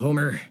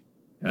Homer,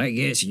 I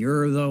guess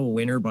you're the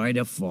winner by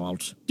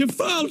default.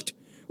 Default?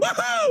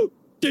 Woohoo!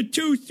 The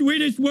two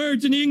sweetest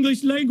words in the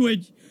English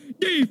language.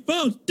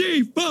 Default,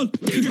 default,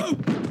 default.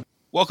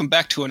 Welcome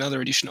back to another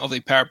edition of the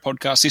Parrot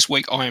Podcast. This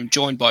week I am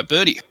joined by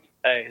Birdie.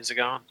 Hey, how's it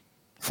going?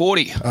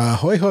 40.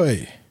 Hoi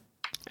hoi.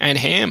 And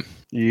Ham.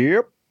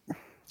 Yep.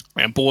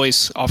 And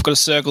boys, I've got a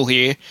circle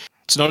here.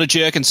 It's not a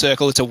jerkin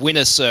circle, it's a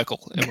winner's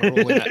circle. And we're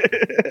all in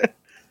it.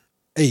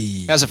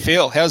 Hey. How's it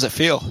feel?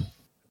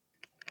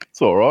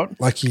 It's all right.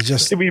 Like you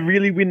just... Did we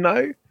really win,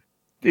 though?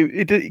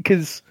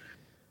 Because...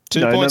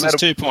 2 points is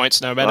 2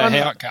 points, no matter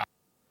how it comes.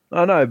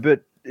 I know,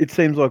 but it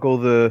seems like all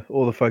the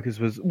focus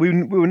was...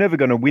 We were never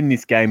going to win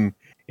this game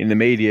in the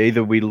media.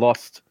 Either we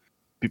lost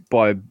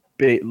by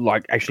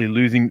actually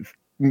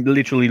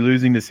literally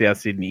losing to South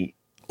Sydney.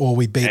 Or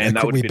we beat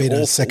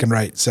a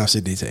second-rate South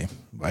Sydney team.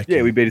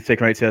 We beat a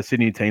second-rate South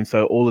Sydney team.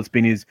 So all it's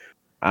been is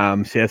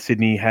South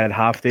Sydney had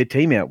half their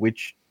team out,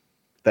 which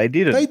they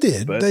didn't. They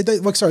did. They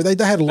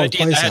had a lot of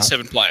players. They had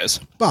 7 players.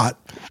 But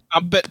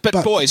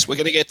boys, we're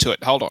going to get to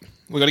it. Hold on.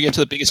 We're going to get to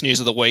the biggest news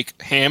of the week.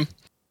 Ham,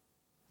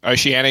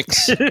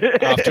 Oceanics,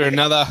 after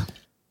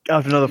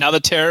another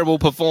terrible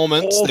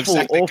performance, they've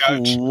sacked the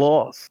coach.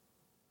 Loss.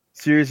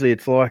 Seriously,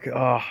 it's like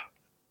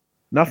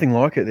nothing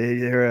like it.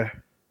 They're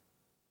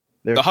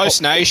the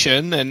host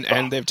nation,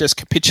 and they've just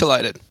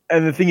capitulated.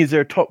 And the thing is,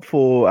 they're a top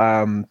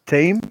 4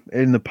 team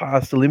in the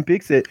past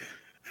Olympics.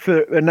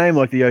 For a name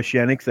like the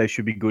Oceanics, they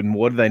should be good in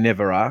water. They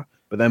never are,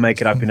 but they make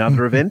it up in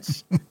other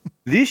events.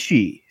 This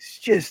year,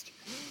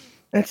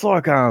 it's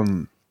like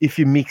if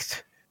you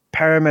mixed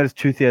Parramatta's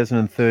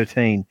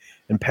 2013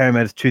 and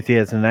Parramatta's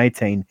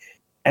 2018,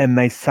 and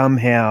they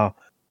somehow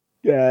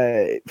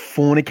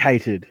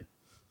fornicated,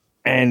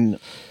 and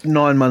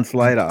 9 months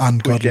later,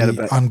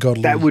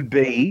 ungodly. That would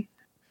be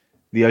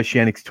the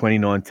Oceanics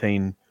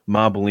 2019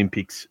 Marble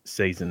Olympics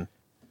season.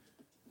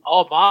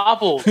 Oh,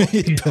 marble. But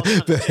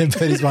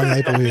he's my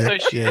maple here.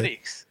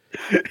 Oceanics.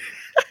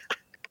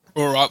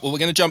 All right, well, we're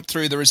going to jump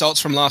through the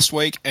results from last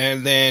week,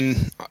 and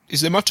then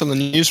is there much on the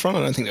news front?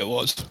 I don't think there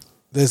was.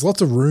 There's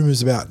lots of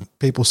rumours about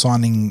people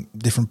signing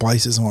different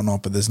places and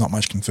whatnot, but there's not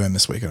much confirmed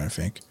this week, I don't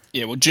think.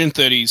 Yeah, well, June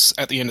 30's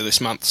at the end of this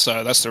month,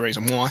 so that's the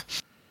reason why.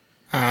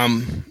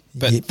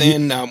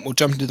 We'll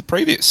jump into the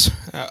previous.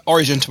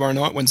 Origin tomorrow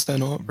night, Wednesday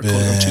night,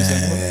 recording on Tuesday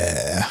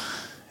night.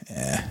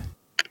 Yeah.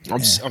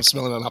 I'm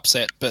smelling an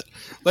upset, but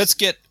let's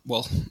get,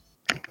 well,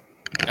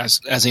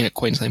 as in a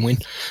Queensland win.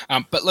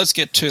 But let's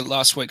get to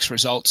last week's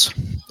results.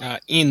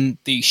 In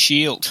the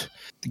Shield,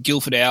 the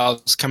Guildford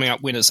Owls coming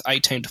up winners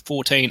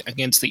 18-14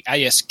 against the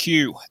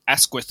ASQ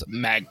Asquith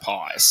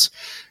Magpies.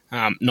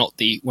 Not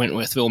the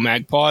Wentworthville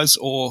Magpies,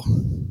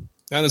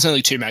 there's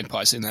only 2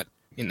 Magpies in that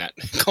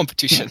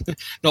competition,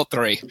 not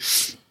 3.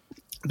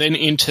 Then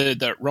into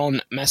the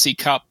Ron Massey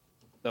Cup,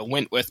 the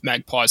Wentworth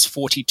Magpies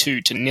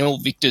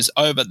 42-0 victors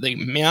over the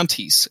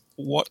Mounties.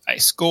 What a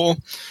score.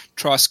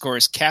 Try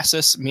scorers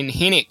Cassis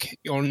Minhinnick,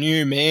 your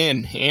new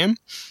man, Ham.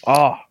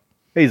 Oh,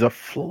 he's a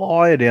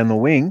flyer down the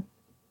wing.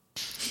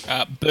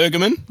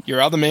 Bergerman,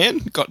 your other man,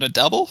 got a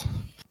double.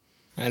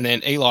 And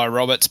then Eli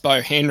Roberts,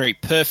 Bo Henry,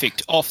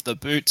 perfect off the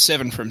boot,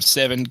 7 from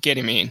 7. Get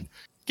him in.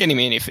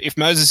 If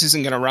Moses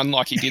isn't going to run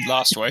like he did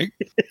last week,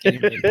 get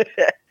him in.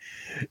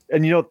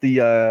 And you know what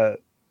the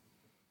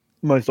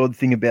most odd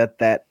thing about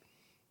that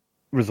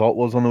result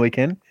was on the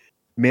weekend?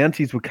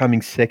 Mounties were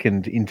coming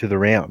second into the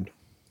round.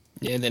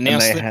 Yeah, they're now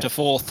slipped to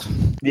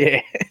 4th.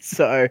 Yeah,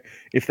 so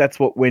if that's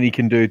what Wenny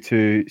can do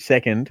to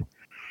second,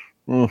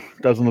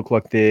 doesn't look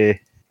like they're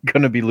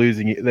going to be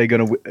losing it.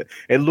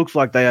 It looks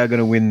like they are going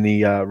to win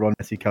the Ron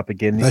Massey Cup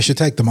again. They should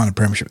take the minor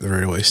premiership at the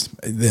very least,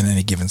 then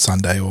any given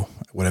Sunday or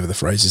whatever the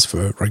phrase is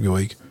for rugby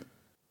league.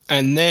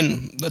 And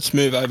then let's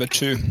move over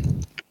to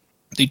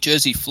the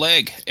Jersey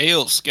Flag.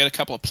 Eels get a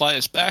couple of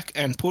players back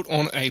and put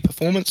on a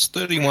performance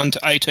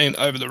 31-18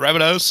 over the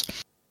Rabbitohs.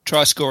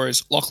 Try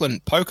scorers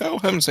Lachlan Poco,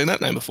 haven't seen that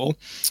name before.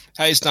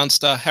 Hayes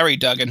Dunster, Harry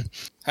Duggan,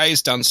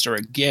 Hayes Dunster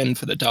again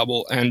for the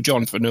double, and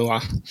John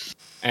Fanua.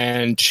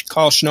 And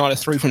Kyle Schneider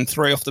 3 from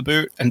 3 off the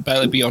boot, and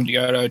Bailey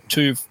Biondioto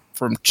 2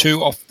 from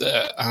 2 off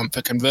the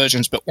for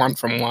conversions, but 1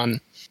 from 1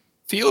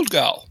 field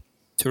goal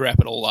to wrap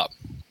it all up.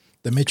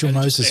 The Mitchell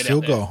Moses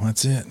field goal,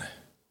 that's it.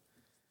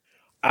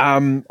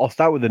 I'll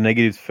start with the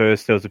negatives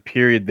first. There was a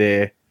period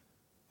there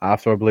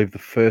after, I believe, the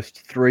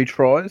first 3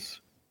 tries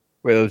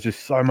where there was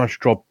just so much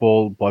drop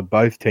ball by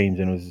both teams,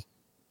 and it was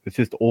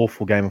just an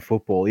awful game of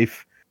football.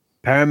 If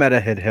Parramatta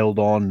had held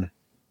on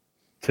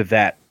to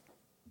that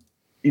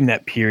in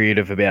that period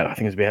of about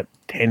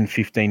 10,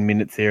 15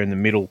 minutes there in the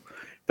middle,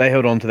 they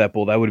held on to that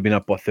ball, they would have been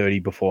up by 30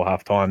 before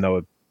half-time. They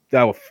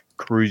were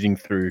cruising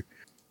through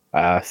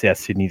South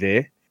Sydney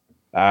there.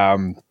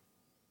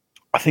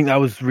 I think that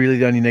was really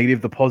the only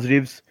negative. The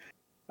positives,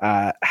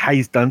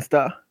 Hayes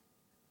Dunster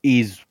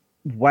is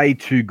way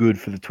too good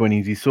for the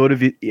 20s. He's sort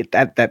of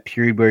at that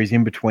period where he's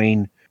in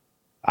between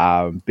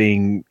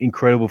being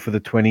incredible for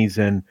the 20s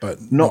and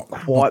not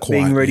quite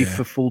being ready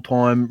for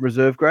full-time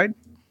reserve grade.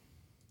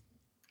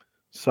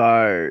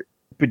 So,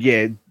 but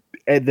yeah,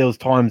 there was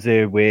times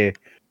there where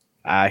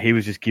He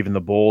was just given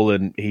the ball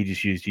and he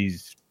just used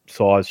his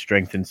size,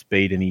 strength, and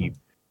speed, and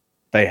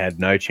they had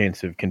no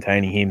chance of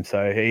containing him.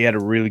 So he had a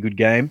really good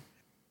game.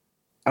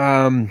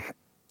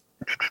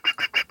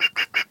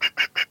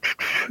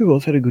 Who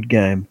else had a good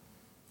game?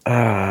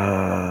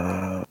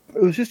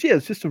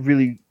 It's just a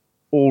really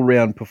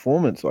all-round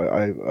performance.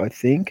 I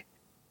think.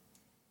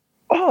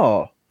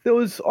 Oh,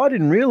 I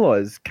didn't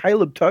realise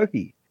Caleb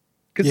Tohi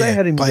because they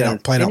had him played down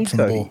up from Penny the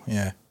Tohi. ball.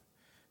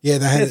 Yeah,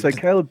 they had. So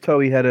Caleb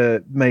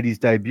Tohi made his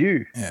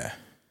debut. Yeah.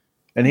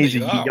 And he's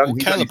There you are. Well,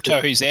 Caleb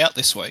Tohi's out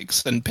this week,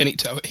 so then Penny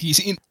Tohi's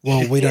in.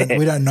 Well, we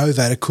don't know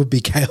that. It could be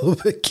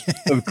Caleb again.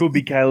 It could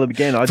be Caleb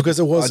again. Because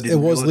it was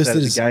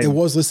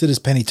listed as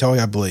Penny Tohi,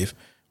 I believe.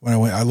 When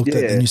I looked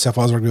at the New South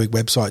Wales Rugby League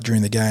website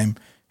during the game,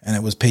 and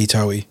it was P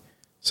Tohi.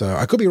 So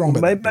I could be wrong,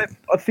 but I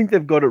think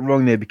they've got it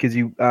wrong there because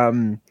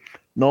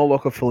Noel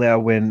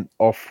Locker-Folau went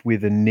off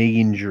with a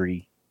knee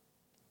injury.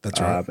 That's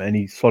right, and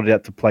he slotted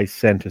out to play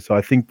centre. So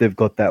I think they've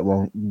got that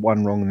one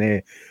wrong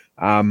there.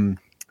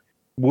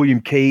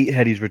 William Key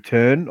had his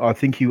return. I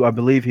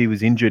believe he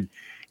was injured.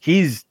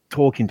 His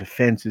talk in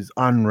defence is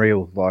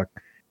unreal. Like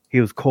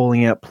he was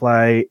calling out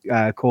play,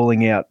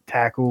 calling out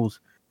tackles,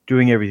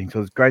 doing everything.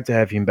 So it's great to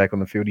have him back on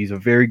the field. He's a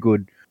very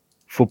good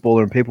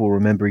footballer, and people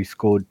remember he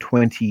scored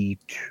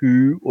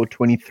 22 or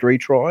 23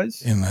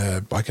 tries in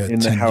a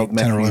 10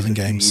 or 11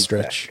 game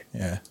stretch.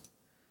 Back. Yeah.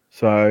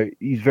 So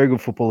he's a very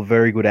good footballer,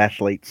 very good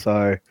athlete.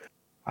 So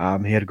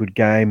he had a good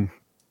game.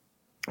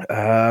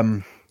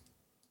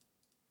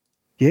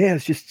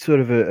 It's just sort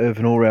of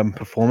an all-round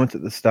performance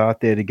at the start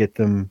there to get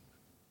them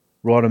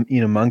right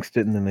in amongst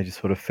it, and then they just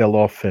sort of fell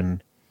off.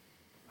 And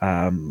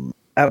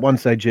at one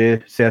stage,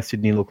 South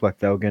Sydney looked like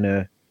they were going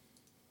to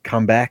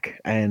come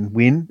back and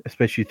win,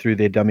 especially through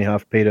their dummy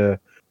half, Peter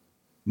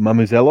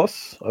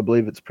Mamuzelos, I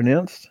believe it's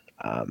pronounced.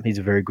 He's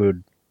a very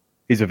good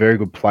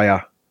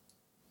player.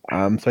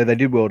 So they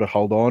did well to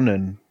hold on,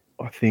 and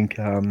I think,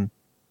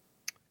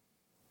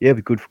 be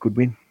good for good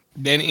win.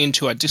 Then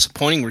into a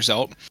disappointing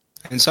result.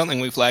 And something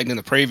we flagged in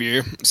the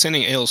preview,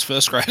 sending Eels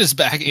first graders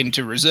back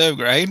into reserve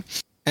grade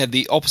had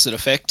the opposite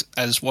effect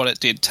as what it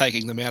did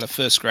taking them out of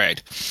first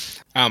grade.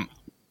 The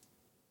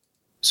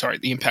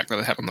impact that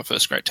it had on the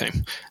first grade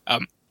team.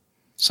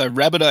 So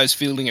Rabbitohs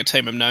fielding a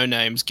team of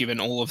no-names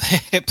given all of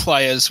their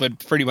players had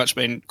pretty much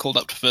been called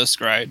up to first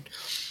grade.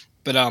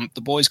 But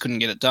the boys couldn't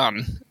get it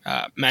done.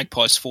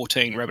 Magpies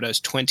 14,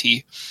 Rabbitohs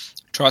 20.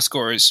 Try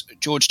scorers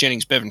George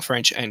Jennings, Bevan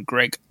French, and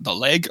Greg the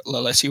Leg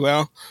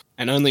Lalesiwao,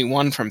 and only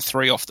 1 from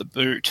 3 off the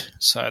boot.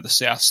 So the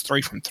Souths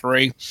 3 from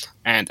 3,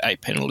 and a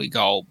penalty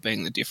goal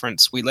being the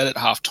difference. We led at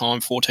half time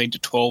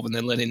 14-12, and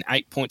then let in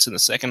 8 points in the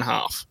second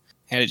half.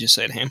 How did you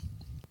see it, Ham?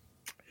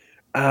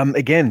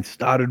 Again,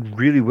 started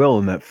really well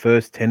in that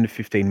first 10 to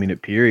 15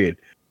 minute period.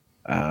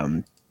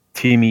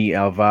 Timmy,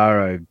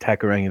 Alvaro,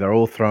 Takarangi, they're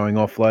all throwing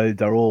offloads.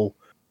 They're all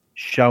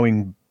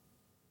showing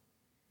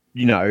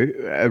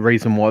a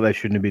reason why they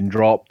shouldn't have been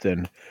dropped,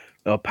 and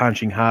they were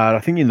punching hard. I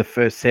think in the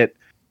first set,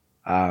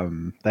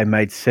 they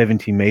made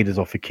 70 metres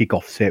off a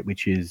kickoff set,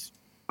 which is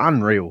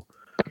unreal.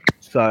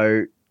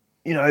 So,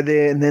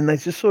 and then they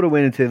just sort of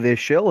went into their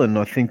shell, and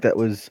I think that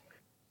was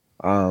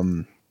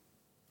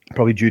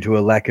probably due to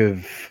a lack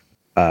of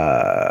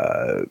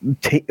a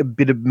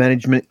bit of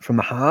management from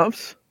the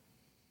halves.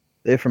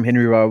 They're from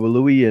Henry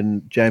Rawalui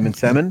and Jamin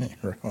Salmon.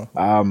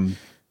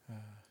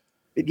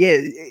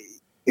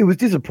 It was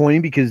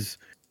disappointing because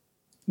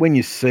when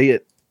you see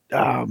it,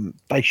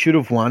 they should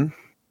have won.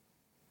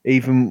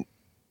 Even,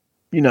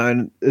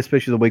 and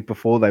especially the week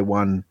before, they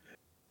won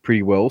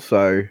pretty well.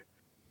 So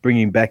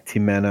bringing back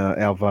Tim Manor,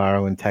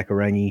 Alvaro, and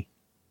Takarangi,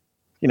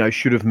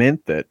 should have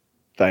meant that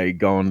they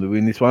go on to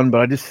win this one. But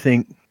I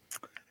think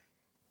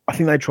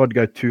they tried to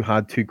go too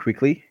hard too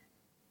quickly.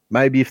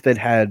 Maybe if they'd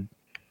had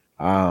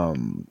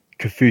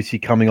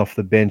Kafusi coming off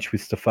the bench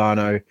with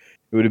Stefano, it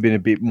would have been a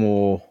bit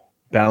more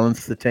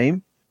balanced, the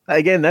team.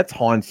 Again, that's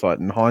hindsight,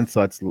 and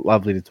hindsight's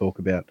lovely to talk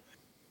about.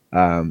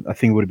 I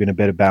think it would have been a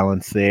better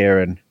balance there,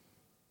 and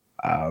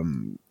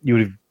you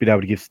would have been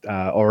able to give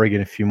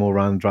Oregon a few more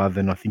runs rather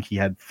than I think he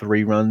had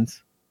 3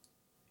 runs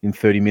in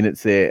 30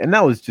 minutes there. And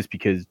that was just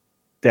because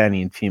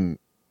Danny and Tim,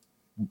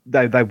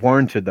 they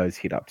warranted those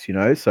hit-ups,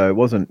 so it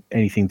wasn't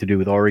anything to do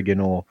with Oregon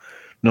or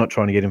not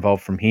trying to get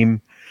involved from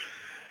him.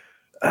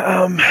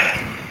 There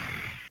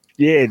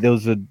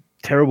was a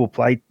terrible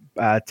play.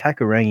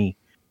 Takarangi,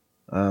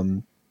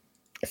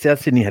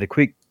 South Sydney had a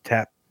quick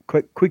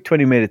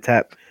 20-metre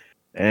tap,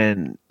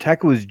 and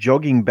Taka was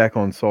jogging back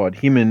on side.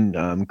 Him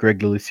and Greg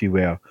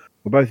Lalisiwao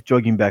were both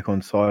jogging back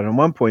on side. And at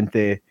one point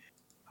there,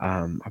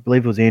 I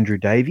believe it was Andrew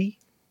Davey,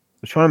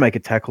 was trying to make a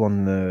tackle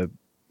on the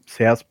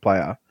South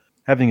player,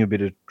 having a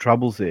bit of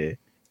troubles there.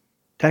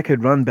 Taka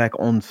had run back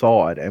on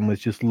side and was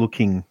just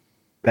looking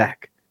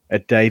back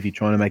at Davey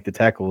trying to make the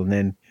tackle, and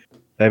then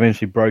they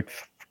eventually broke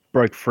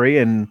free,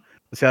 and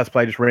the South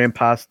player just ran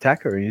past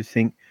Taka, and you just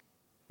think,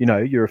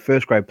 you're a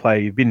first grade player,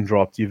 you've been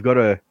dropped, you got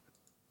to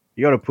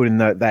put in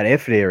that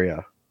effort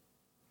area.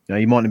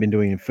 You might have been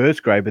doing it in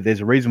first grade, but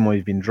there's a reason why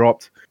you've been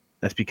dropped.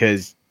 That's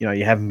because,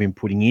 you haven't been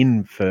putting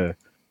in for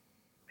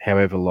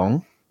however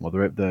long, or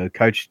the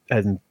coach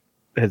has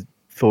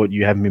thought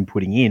you haven't been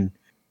putting in.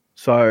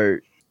 So,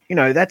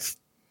 that's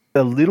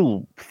the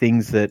little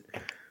things that,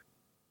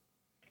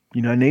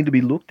 need to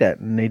be looked at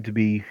and need to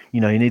be, you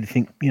need to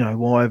think,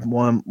 why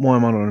am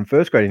I not in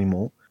first grade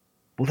anymore?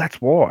 Well, that's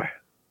why.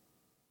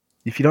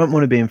 If you don't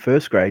want to be in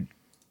first grade,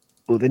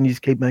 well, then you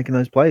just keep making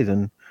those plays.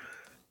 And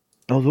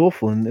that was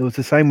awful. And it was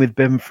the same with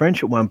Bevan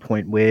French at one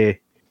point where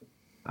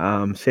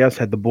South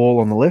had the ball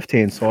on the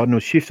left-hand side and it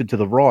was shifted to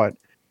the right.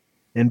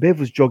 And Bev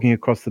was jogging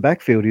across the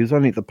backfield. He was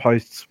only at the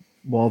posts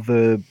while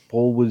the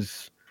ball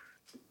was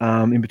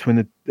in between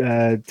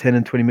the 10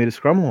 and 20 metre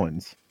scrum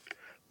lines.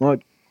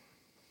 Like,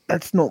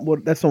 that's not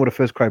what a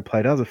first grade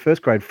player does. A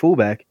first grade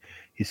fullback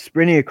is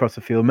sprinting across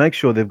the field, make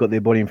sure they've got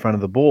their body in front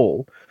of the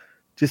ball,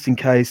 just in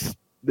case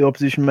the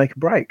opposition make a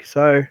break.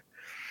 So,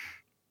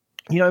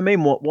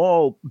 meanwhile,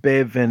 while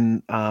Bev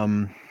and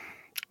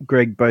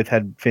Greg both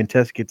had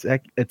fantastic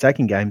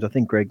attacking games, I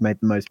think Greg made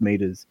the most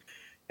meters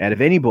out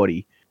of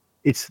anybody.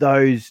 It's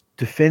those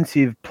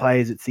defensive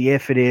players, it's the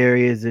effort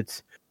areas,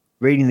 it's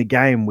reading the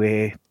game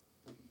where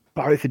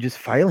both are just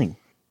failing.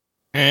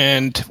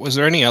 And was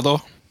there any other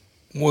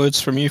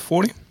words from you,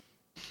 40?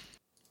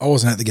 I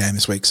wasn't at the game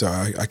this week, so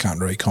I can't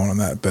really comment on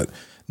that, but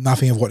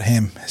nothing of what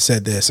Ham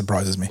said there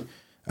surprises me.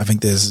 I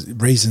think there's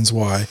reasons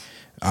why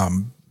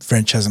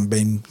French hasn't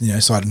been,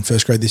 cited in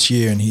first grade this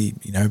year, and he,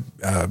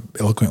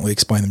 eloquently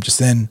explained them just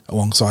then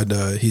alongside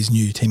his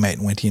new teammate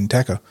Wenty and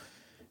Tacker.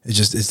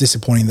 It's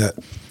disappointing that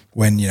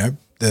when,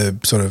 the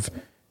sort of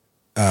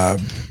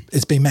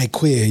it's been made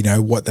clear,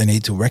 what they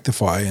need to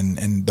rectify,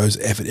 and those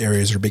effort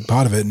areas are a big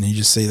part of it, and you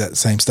just see that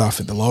same stuff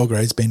at the lower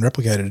grades being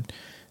replicated.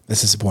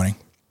 That's disappointing.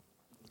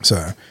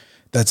 So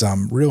that's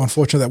real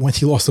unfortunate that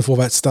Wenty lost the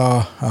fullback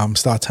star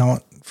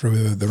talent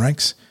through the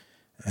ranks,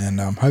 and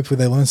hopefully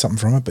they learn something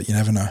from it, but you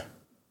never know.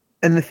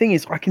 And the thing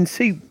is, I can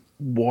see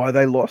why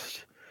they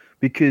lost,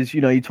 because,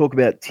 you talk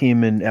about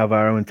Tim and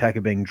Alvaro and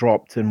Tacker being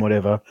dropped and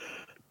whatever,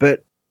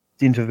 but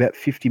into about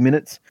 50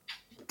 minutes,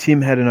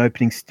 Tim had an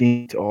opening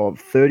stint of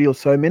 30 or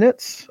so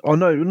minutes. Oh,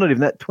 no, not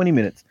even that, 20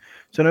 minutes.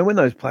 So when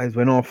those players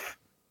went off,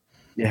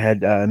 you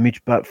had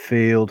Mitch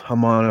Butfield,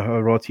 Hamana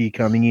Hiroti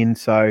coming in.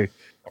 So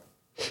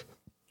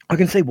I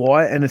can see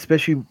why, and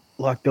especially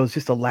there was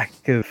just a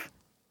lack of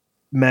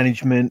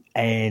management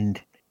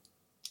and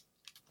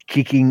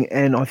kicking.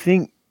 And I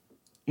think,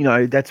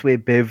 that's where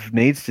Bev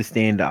needs to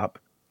stand up.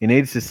 He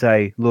needs to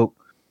say, look,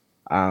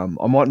 I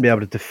mightn't be able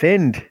to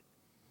defend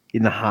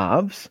in the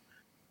halves,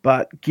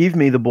 but give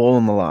me the ball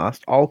in the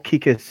last. I'll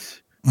kick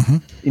us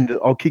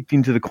I'll kick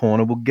into the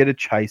corner. We'll get a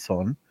chase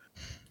on.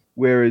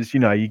 Whereas,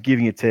 you're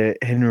giving it to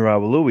Henry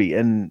Rawalui,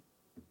 and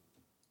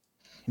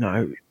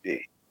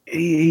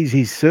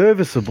he's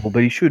serviceable,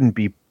 but he shouldn't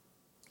be.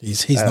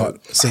 He's not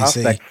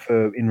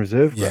CC in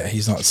reserve. Yeah,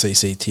 he's not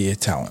CC tier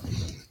talent.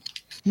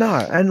 No,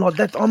 and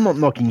that, I'm not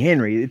knocking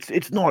Henry.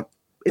 It's not.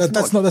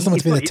 That's not meant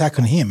to be an attack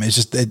on him. It's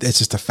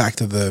just a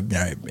fact of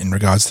the in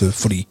regards to the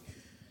footy.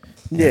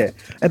 Yeah,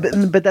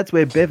 but that's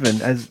where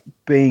Bevan, as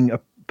being a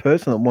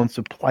person that wants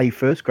to play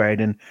first grade,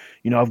 and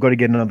I've got to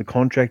get another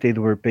contract, either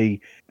where it be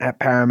at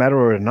Parramatta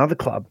or at another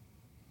club.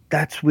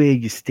 That's where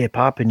you step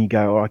up and you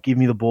go, all right, give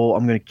me the ball.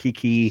 I'm going to kick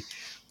here.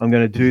 I'm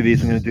going to do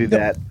this. I'm going to do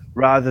that,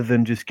 rather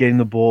than just getting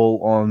the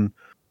ball on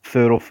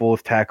third or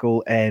fourth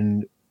tackle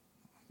and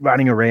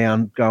running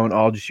around going,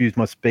 I'll just use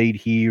my speed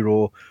here,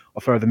 or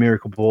I'll throw the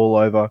miracle ball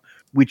over,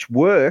 which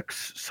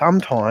works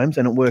sometimes,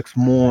 and it works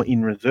more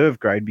in reserve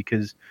grade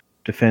because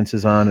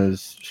defenses aren't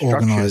as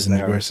organised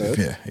and aggressive.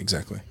 Yeah,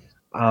 exactly.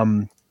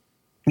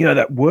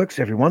 That works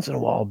every once in a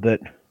while, but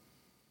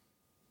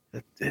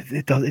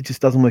it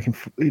just doesn't work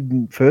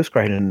in first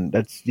grade, and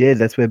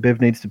that's where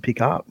Bev needs to pick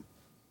up.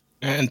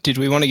 And did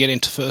we want to get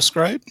into first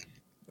grade?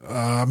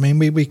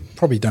 We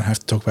probably don't have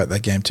to talk about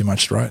that game too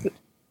much, right?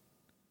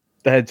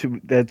 They had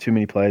too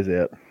many players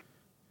out.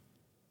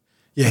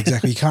 Yeah,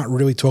 exactly. You can't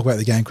really talk about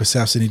the game because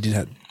South Sydney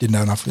didn't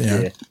have enough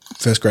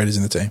first graders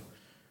in the team.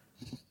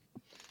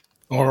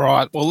 All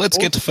right. Well, let's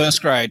get to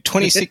first grade.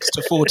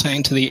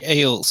 26-14 to the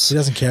Eels. He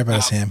doesn't care about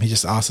us, Ham. He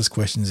just asks us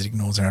questions and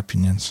ignores our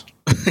opinions.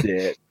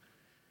 Yeah.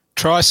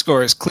 Try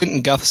scorers: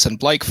 Clinton Gutherson,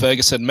 Blake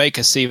Ferguson, Mika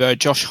Sivo,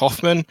 Josh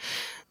Hoffman,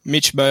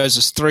 Mitch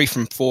Moses, 3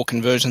 from 4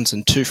 conversions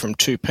and 2 from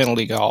 2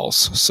 penalty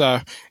goals. So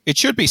it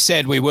should be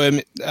said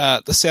the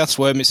Souths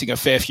were missing a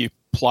fair few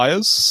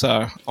players.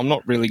 So I'm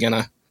not really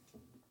going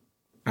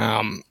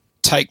to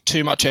take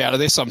too much out of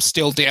this. I'm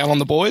still down on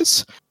the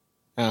boys.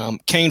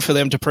 Keen for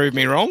them to prove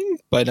me wrong,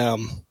 but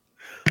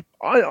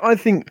I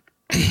think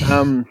they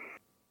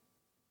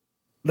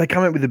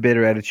come up with a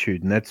better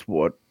attitude, and that's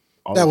what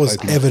that was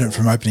evident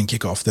from opening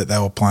kickoff, that they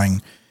were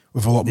playing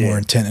with a lot more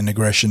intent and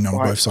aggression on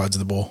both sides of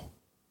the ball.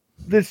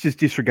 Let's just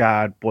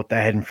disregard what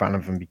they had in front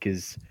of them,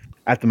 because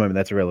at the moment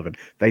that's irrelevant.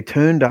 They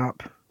turned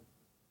up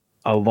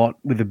a lot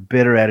with a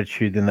better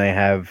attitude than they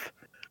have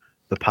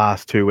the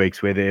past 2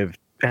 weeks, where they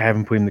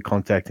haven't put in the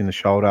contact in the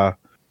shoulder.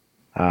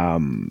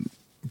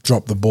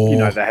 Drop the ball.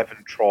 They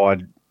haven't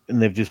tried,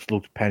 and they've just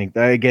looked panicked.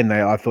 I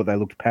thought they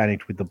looked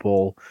panicked with the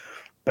ball.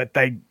 but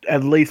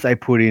at least they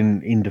put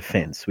in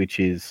defence, which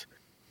is,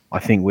 I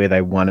think, where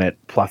they won it,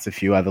 plus a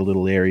few other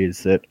little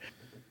areas that.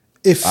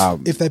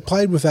 If they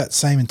played with that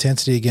same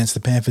intensity against the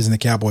Panthers and the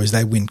Cowboys,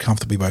 they win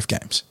comfortably both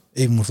games,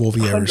 even with all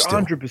Vieira still.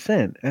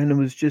 100%. And it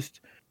was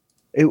just,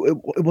 it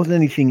wasn't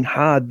anything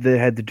hard they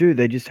had to do.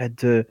 They just had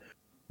to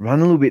run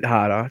a little bit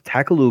harder,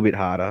 tackle a little bit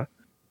harder,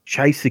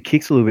 chase the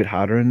kicks a little bit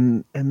harder,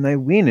 and they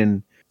win.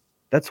 And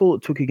that's all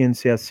it took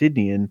against South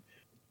Sydney. And,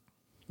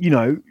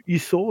 you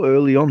saw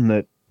early on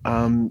that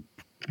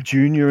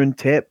Junior and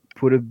Tep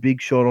put a big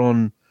shot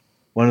on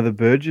one of the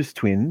Burgess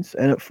twins,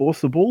 and it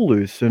forced the ball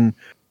loose. And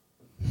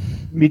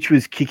Mitch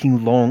was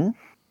kicking long.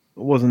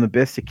 It wasn't the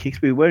best at kicks,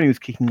 but when he was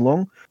kicking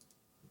long,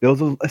 there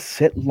was a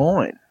set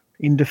line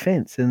in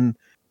defence, and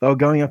they were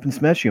going up and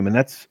smashing him. And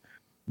that's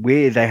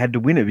where they had to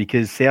win it,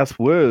 because South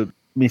were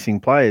missing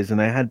players and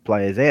they had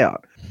players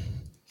out.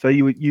 So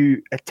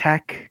you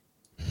attack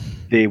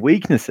their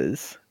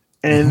weaknesses,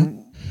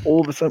 and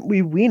all of a sudden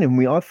we win.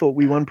 And I thought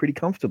we won pretty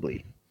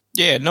comfortably.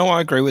 Yeah, no, I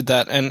agree with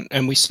that,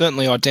 and we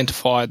certainly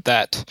identified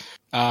that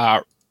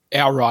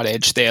our right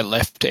edge, their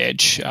left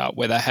edge,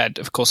 where they had,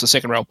 of course, the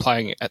second row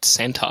playing at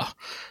centre.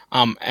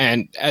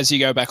 And as you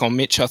go back on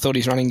Mitch, I thought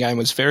his running game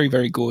was very,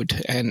 very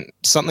good, and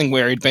something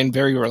where he'd been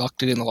very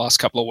reluctant in the last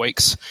couple of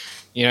weeks.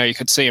 You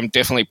could see him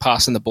definitely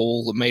passing the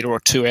ball a metre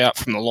or two out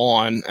from the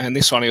line, and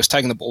this one he was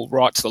taking the ball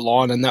right to the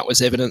line, and that was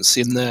evidence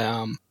in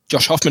the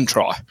Josh Hoffman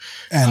try.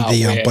 And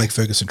the Blake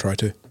Ferguson try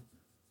too.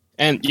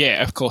 And,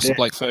 yeah, of course, the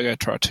Blake Fergo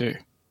try too.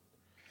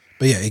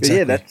 But yeah, exactly. But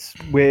yeah, that's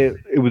where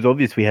it was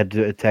obvious we had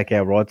to attack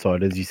our right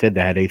side. As you said,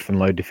 they had Ethan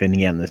Lowe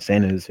defending out in the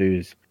centres,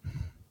 who's,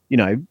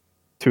 2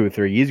 or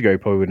 3 years ago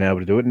probably wouldn't be able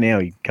to do it.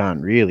 Now he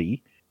can't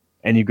really.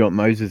 And you've got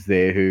Moses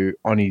there who,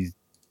 on his,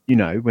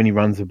 when he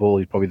runs the ball,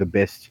 he's probably the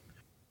best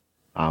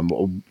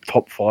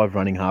top 5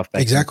 running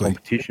halfback in the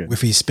competition.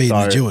 With his speed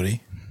and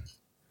agility.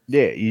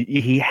 Yeah,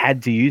 he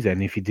had to use that.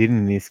 And if he didn't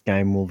in this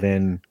game, well,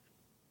 then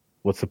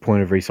what's the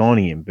point of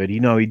re-signing him? But, he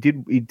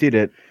did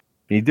it. And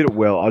he did it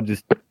well.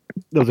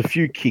 There was a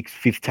few kicks,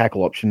 fifth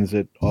tackle options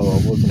that I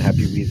wasn't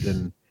happy with,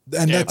 and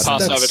that's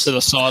over to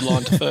the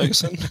sideline to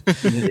Ferguson.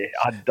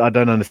 I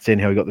don't understand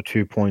how he got the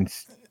 2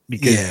 points,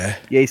 because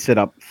he set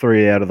up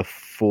 3 out of the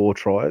 4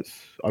 tries,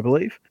 I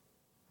believe.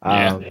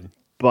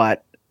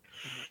 But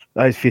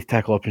those fifth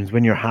tackle options,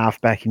 when you're a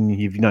halfback and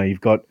you've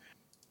got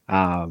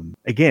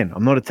again,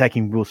 I'm not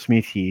attacking Will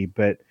Smith here,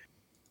 but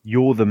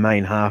you're the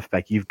main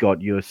halfback. You've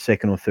got your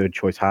second or third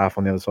choice half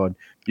on the other side.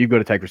 You've got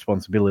to take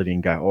responsibility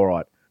and go, all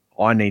right,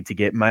 I need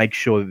to make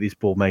sure that this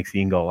ball makes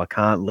the in goal. I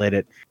can't let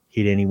it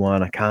hit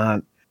anyone. I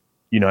can't,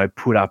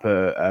 put up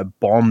a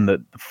bomb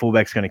that the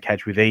fullback's going to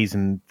catch with ease,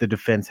 and the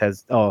defense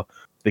the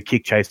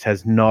kick chase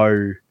has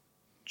no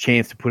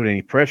chance to put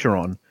any pressure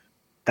on.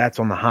 That's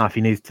on the half.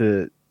 He needs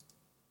to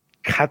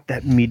cut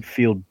that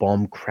midfield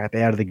bomb crap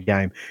out of the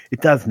game.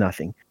 It does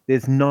nothing.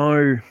 Just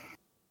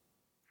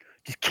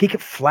kick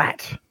it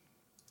flat.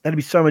 That'd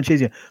be so much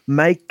easier.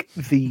 Make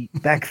the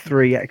back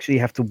three actually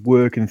have to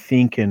work and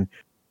think and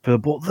for the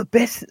ball.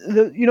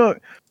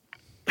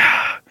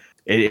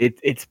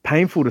 It's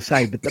painful to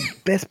say, but the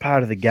best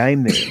part of the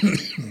game there,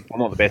 well,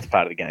 not the best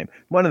part of the game,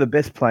 one of the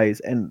best plays,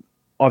 and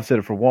I've said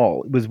it for a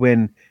while, was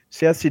when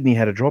South Sydney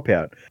had a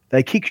dropout.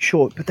 They kicked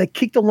short, but they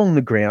kicked along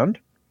the ground.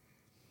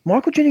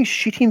 Michael Jennings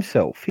shit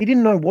himself. He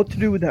didn't know what to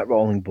do with that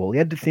rolling ball. He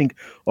had to think,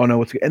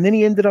 and then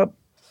he ended up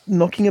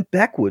knocking it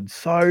backwards.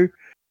 So,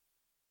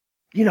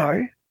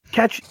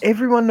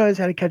 everyone knows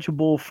how to catch a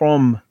ball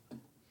from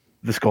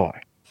the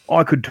sky.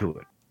 I could do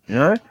it,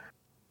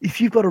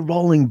 If you've got a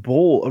rolling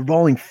ball, a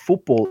rolling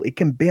football, it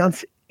can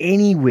bounce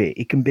anywhere.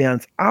 It can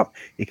bounce up.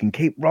 It can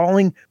keep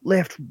rolling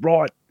left,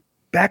 right,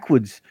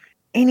 backwards,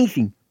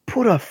 anything.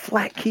 Put a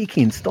flat kick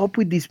in. Stop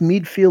with this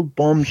midfield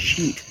bomb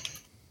shit.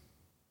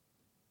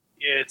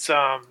 Yeah, it's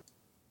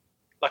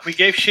like we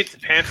gave shit to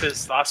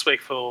Panthers last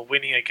week for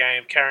winning a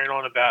game, carrying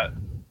on about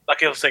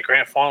like it was their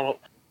grand final.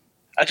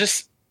 I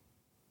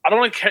don't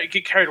want to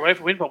get carried away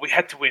for win, but we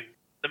had to win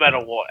no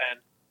matter what. And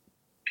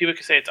people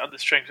can say it's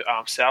understrength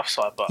South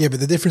side, but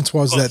the difference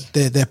was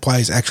that their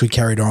players actually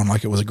carried on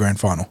like it was a grand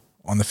final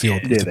on the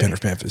field with the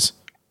Penrith Panthers.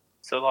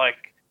 So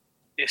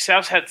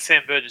South's had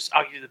Sam Burgess,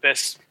 arguably the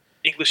best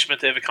Englishman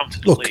to ever come to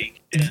the league.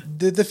 Yeah.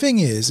 The thing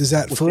is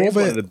that for all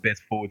one of the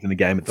best forwards in the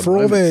game at the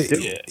moment.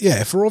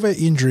 For all their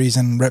injuries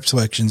and rep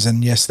selections,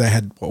 and yes, they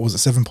had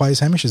 7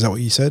 players. Hamish, is that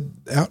what you said?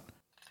 Out.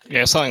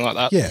 Yeah, something like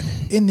that. Yeah.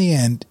 In the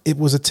end, it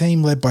was a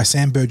team led by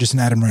Sam Burgess and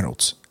Adam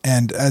Reynolds.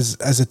 And as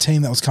a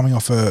team that was coming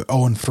off a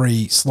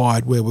 0-3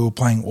 slide where we were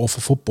playing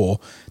awful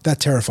football, that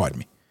terrified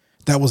me.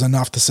 That was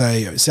enough to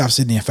say South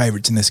Sydney are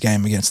favourites in this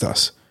game against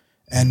us.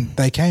 And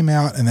they came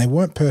out and they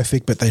weren't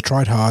perfect, but they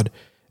tried hard.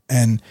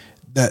 And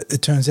that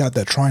it turns out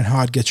that trying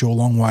hard gets you a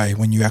long way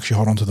when you actually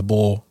hold on to the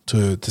ball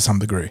to some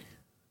degree.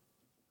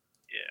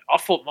 Yeah, I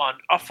thought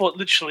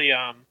literally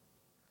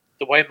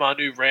the way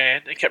Manu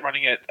ran and kept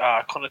running at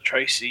Connor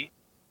Tracy,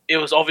 it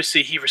was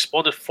obviously he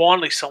responded.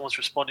 Finally, someone's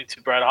responding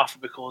to Brad Arthur,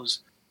 because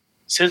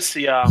since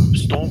the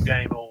Storm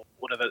game or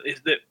whatever,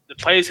 the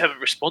players haven't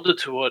responded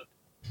to it.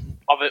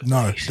 of it.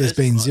 No, there's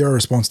been zero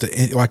response to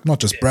any, like not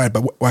just Brad,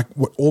 but what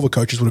all the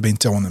coaches would have been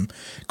telling them,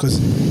 because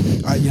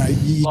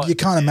you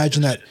can't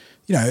imagine that,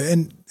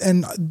 and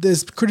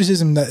there's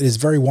criticism that is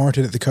very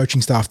warranted at the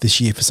coaching staff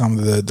this year for some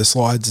of the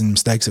slides and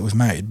mistakes that we've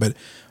made, but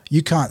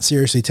you can't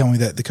seriously tell me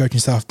that the coaching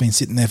staff have been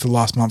sitting there for the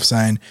last month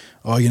saying,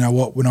 oh, you know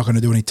what, we're not going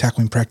to do any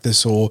tackling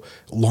practice or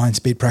line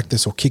speed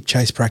practice or kick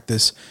chase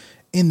practice.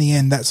 In the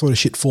end, that sort of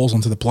shit falls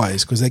onto the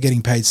players because they're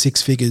getting paid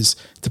six figures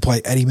to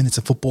play 80 minutes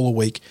of football a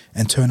week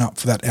and turn up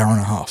for that hour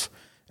and a half.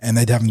 And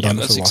they haven't done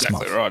it for the last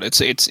month.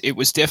 Right. It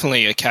was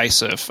definitely a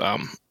case of,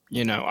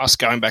 us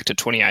going back to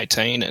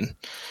 2018 and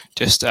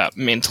just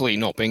mentally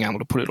not being able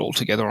to put it all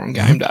together on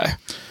game day.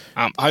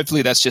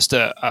 Hopefully that's just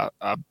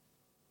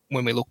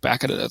when we look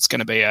back at it, it's going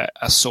to be a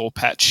sore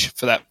patch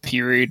for that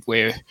period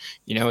where,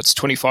 it's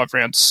 25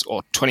 rounds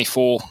or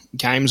 24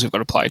 games. We've got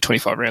to play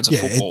 25 rounds of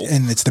football.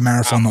 And it's the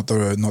marathon, not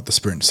the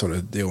sprint sort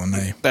of deal.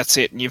 And that's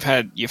it. And you've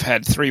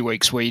had 3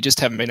 weeks where you just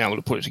haven't been able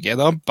to put it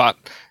together. But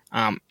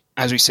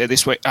as we said,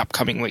 this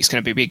upcoming week's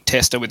going to be a big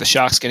tester with the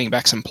Sharks getting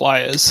back some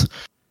players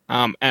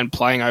and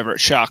playing over at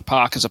Shark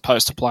Park as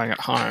opposed to playing at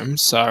home.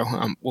 So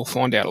we'll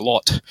find out a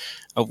lot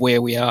of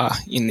where we are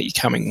in the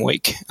coming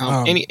week.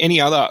 Any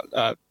other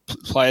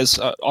players?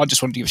 I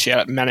just wanted to give a shout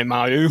out to Manu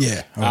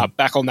Ma'u.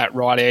 Back on that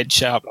right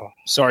edge.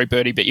 Sorry,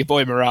 Bertie, but your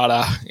boy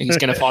Murata, he's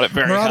going to find it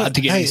very hard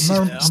to get his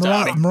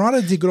starting.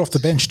 Murata did good off the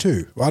bench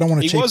too. I don't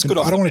want to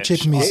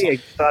cheap him. He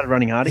started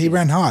running hard. He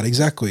ran hard,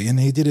 exactly, and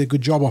he did a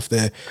good job off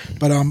there.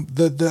 But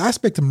the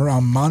aspect of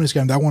Manu's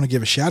game that I want to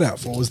give a shout out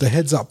for was the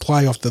heads up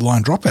play off the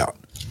line dropout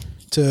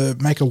to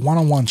make a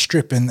one-on-one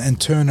strip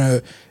and turn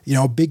a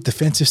big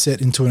defensive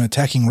set into an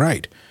attacking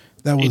raid.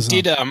 That was,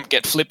 it did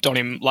get flipped on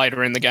him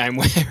later in the game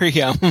where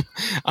he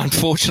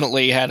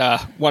unfortunately had a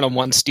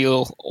one-on-one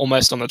steal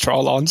almost on the try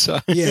line.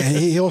 So yeah,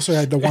 he also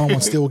had the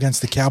one-on-one steal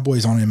against the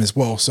Cowboys on him as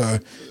well. So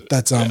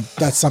that's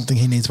something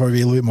he needs to probably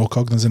be a little bit more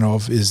cognizant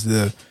of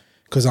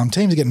because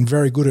teams are getting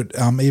very good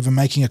at either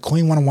making a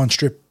clean one-on-one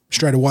strip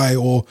straight away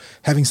or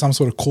having some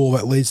sort of call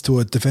that leads to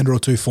a defender or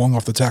two falling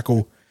off the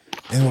tackle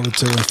in order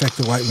to effect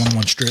the late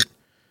one-on-one strip.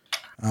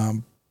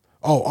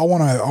 I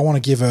want to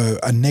give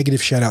a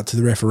negative shout out to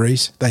the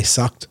referees. They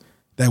sucked.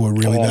 They were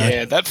really bad.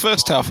 Yeah, that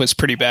first half was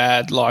pretty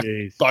bad. Like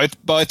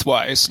both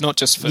ways, not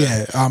just for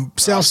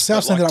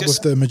South ended up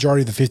with the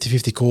majority of the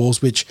 50-50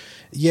 calls, which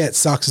it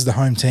sucks as the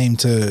home team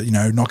to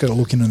not get a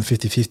look in on the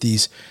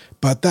 50-50s.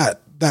 But there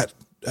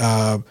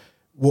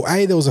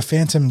was a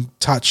phantom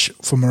touch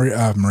for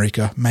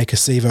Marika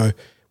Sevo,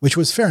 which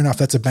was fair enough.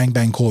 That's a bang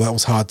bang call. That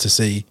was hard to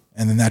see.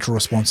 And the natural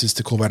response is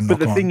to call that a knock on.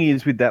 But the thing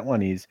is with that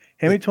one is,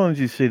 how many times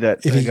do you see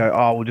that they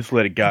go, we'll just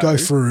let it go. Go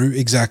through,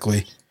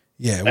 exactly.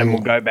 Yeah. And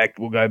we'll go back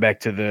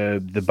to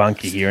the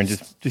bunker here and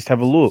just have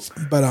a look.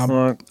 But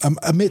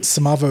amidst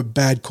some other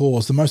bad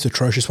calls, the most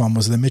atrocious one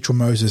was the Mitchell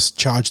Moses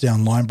charge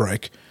down line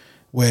break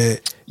where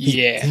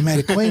he made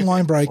a clean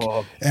line break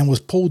and was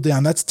pulled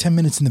down. That's 10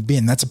 minutes in the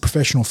bin. That's a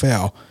professional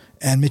foul.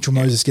 And Mitchell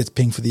Moses gets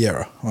pinged for the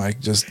error.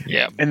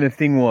 And the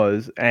thing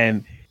was,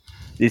 and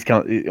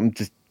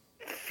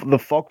the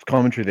Fox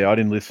commentary there, I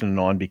didn't listen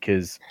on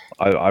because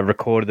I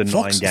recorded the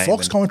 9 game.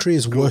 Fox commentary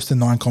is worse than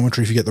 9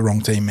 commentary if you get the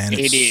wrong team, man.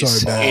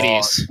 It's so bad. It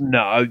is.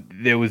 No,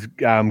 there was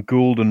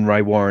Gould and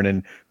Ray Warren,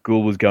 and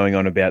Gould was going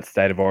on about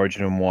State of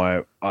Origin and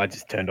why I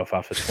just turned off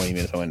after 20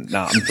 minutes. I went,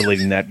 I'm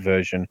deleting that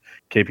version,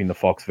 keeping the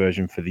Fox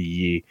version for the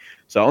year.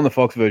 So on the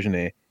Fox version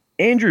there,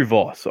 Andrew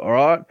Voss, all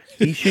right,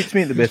 he shoots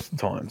me at the best of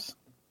times.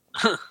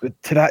 But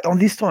today, on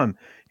this time,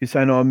 you're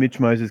saying, Mitch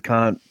Moses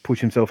can't push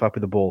himself up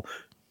with the ball.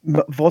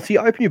 Vossi,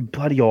 open your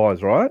bloody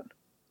eyes, right?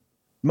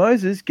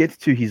 Moses gets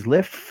to his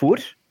left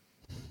foot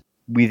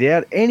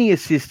without any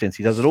assistance.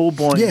 He does it all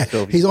by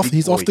himself.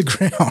 He's off the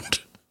ground.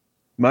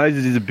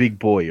 Moses is a big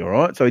boy, all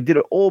right? So he did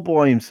it all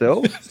by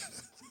himself,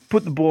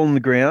 put the ball on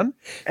the ground,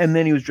 and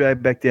then he was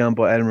dragged back down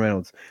by Adam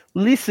Reynolds.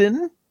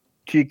 Listen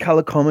to your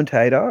colour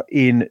commentator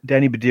in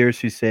Danny Badiris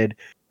who said,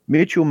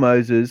 Mitchell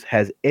Moses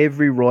has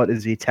every right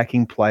as the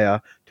attacking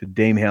player to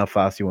deem how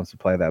fast he wants to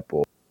play that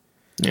ball.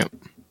 Yep.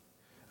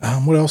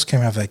 What else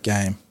came out of that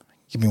game?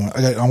 Give me one.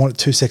 I want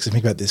 2 seconds to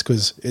think about this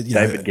because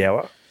David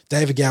Gower.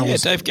 David Gower. Yeah,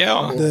 Dave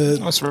Gower.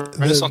 Nice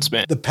renaissance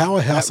man. The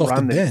powerhouse off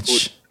the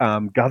bench.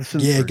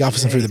 Gutherson. Yeah,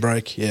 Gutherson through the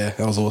break. Yeah,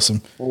 that was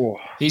awesome. Oh.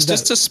 He's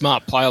just a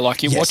smart player.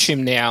 Like you watch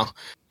him now,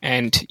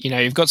 and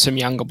you've got some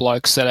younger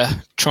blokes that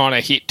are trying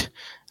to hit,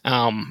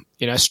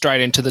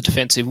 straight into the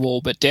defensive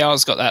wall. But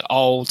Dower's got that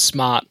old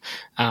smart.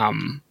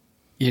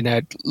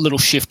 Little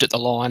shift at the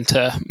line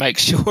to make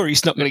sure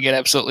he's not going to get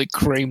absolutely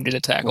creamed in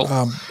a tackle.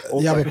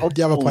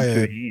 The other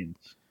player.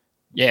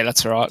 Yeah,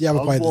 that's right. The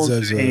other player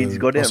deserves he's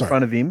got out in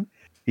front of him.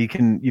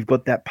 You've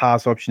got that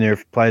pass option there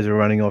if players are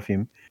running off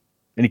him.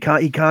 And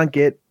he can't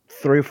get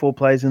 3 or 4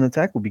 players in the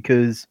tackle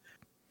because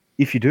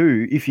if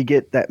you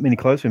get that many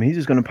close to him, he's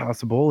just going to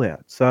pass the ball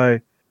out. So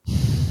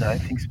no,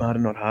 think smarter,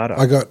 not harder.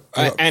 I got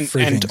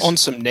and on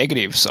some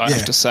negatives, I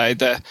have to say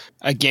that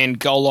again,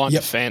 goal line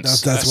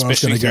defense, that's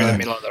especially through go. the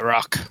middle of the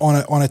ruck.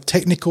 On a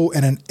technical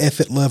and an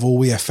effort level,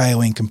 we are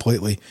failing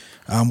completely.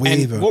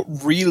 What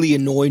really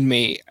annoyed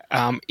me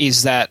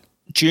is that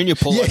Junior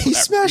pulled Yeah, over he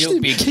that smashed real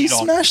him. big He hit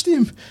on. smashed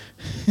him.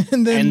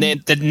 And then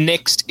The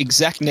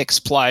next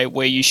play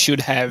where you should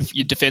have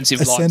your defensive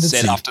line set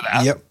ascendancy. after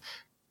that. Yep.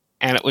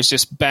 And it was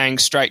just bang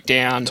straight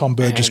down. Tom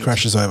Bird just and-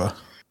 crashes over.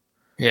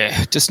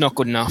 Yeah, just not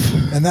good enough.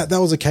 And that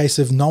was a case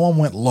of no one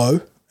went low,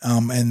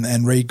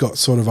 and Reed got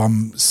sort of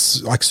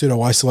like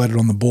pseudo isolated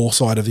on the ball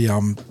side of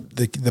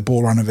the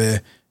ball runner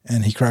there,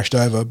 and he crashed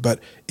over. But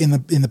in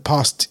the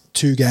past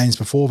two games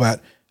before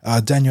that,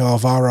 Daniel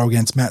Alvaro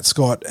against Matt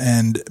Scott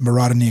and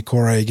Murata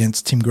Niokore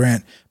against Tim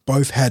Grant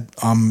both had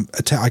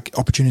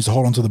opportunities to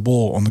hold onto the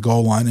ball on the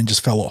goal line and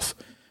just fell off.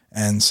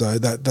 And so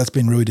that's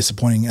been really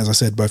disappointing, as I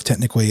said, both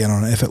technically and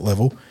on an effort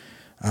level.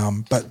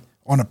 But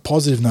on a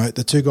positive note,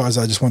 the two guys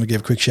I just want to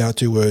give a quick shout out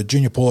to were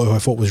Junior Paulo, who I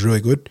thought was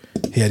really good.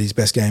 He had his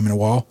best game in a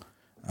while.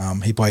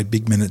 He played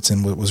big minutes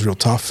and was real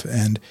tough.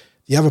 And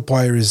the other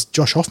player is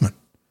Josh Hoffman,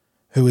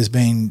 who has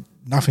been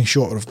nothing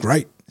short of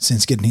great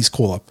since getting his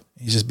call up.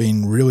 He's just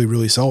been really,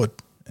 really solid.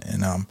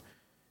 And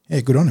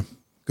good on him.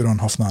 Good on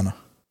Hoffnana.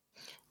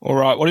 All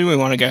right, what do we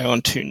want to go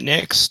on to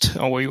next?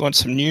 Oh, we want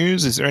some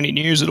news. Is there any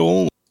news at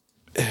all?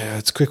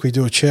 Let's quickly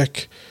do a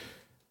check.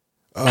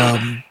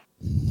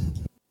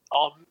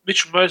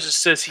 Mitchell Moses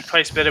says he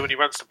plays better when he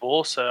runs the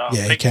ball, so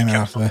Yeah, he think came it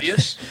out becomes after that.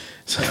 obvious.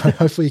 So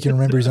hopefully he can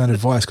remember his own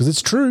advice, because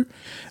it's true.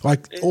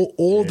 Like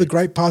all of the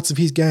great parts of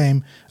his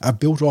game are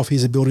built off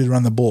his ability to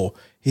run the ball.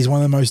 He's one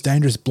of the most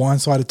dangerous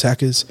blindside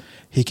attackers.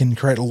 He can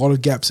create a lot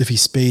of gaps with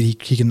his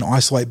speed. He can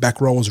isolate back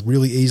rollers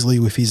really easily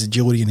with his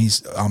agility and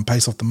his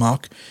pace off the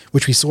mark,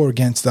 which we saw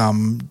against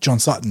John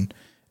Sutton.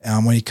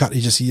 When he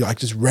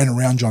just ran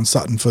around John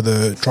Sutton for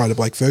the try to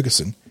Blake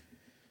Ferguson.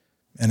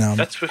 And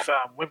That's with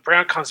when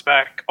Brown comes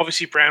back.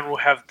 Obviously, Brown will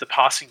have the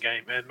passing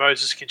game, and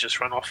Moses can just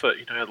run off it.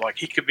 Like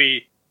he could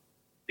be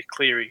the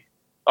Cleary.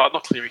 Oh,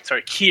 not Cleary.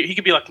 Sorry, he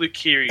could be like Luke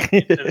Keary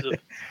in terms of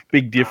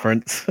Big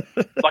difference.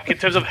 in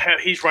terms of how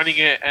he's running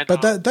it. And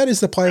But that is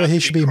the player Brown's he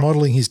big should be problem.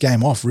 modelling his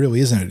game off, really,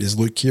 isn't it? Is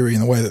Luke Keary, in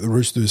the way that the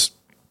Roosters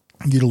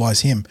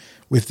utilise him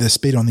with the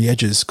speed on the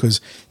edges, because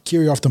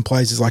Keary often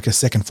plays as like a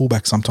second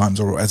fullback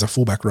sometimes, or as a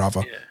fullback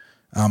rather.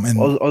 Yeah. I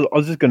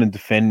was just going to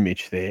defend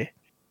Mitch there.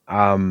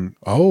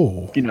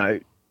 Oh,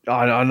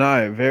 I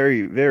know,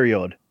 very, very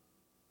odd.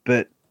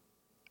 But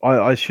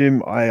I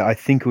assume, I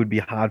think it would be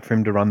hard for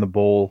him to run the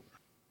ball.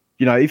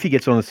 If he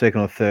gets on the second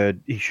or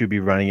third, he should be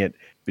running it.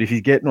 But if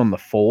he's getting on the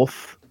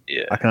fourth,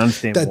 Yeah. I can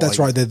understand that's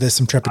why. right. There's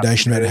some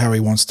trepidation about how he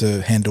wants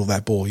to handle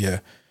that ball. Yeah.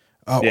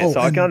 So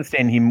I can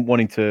understand him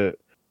wanting to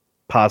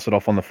pass it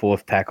off on the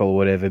fourth tackle or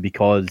whatever,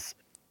 because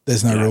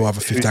there's no real other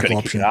who's fifth gonna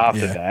tackle kick option. it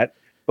after Yeah. that.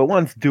 But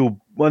once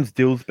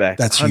Dill's back,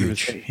 That's 100%,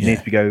 huge, He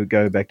needs to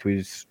go back to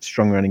his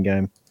strong running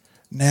game.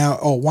 Now,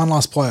 one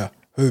last player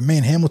who me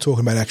and Ham were talking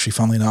about, actually,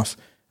 funnily enough,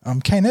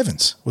 Kane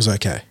Evans was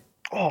okay.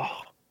 Oh,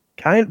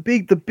 Kane,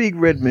 the big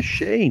red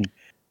machine.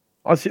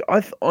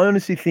 I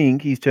honestly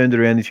think he's turned it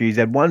around this year. He's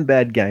had one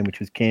bad game, which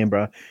was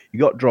Canberra. He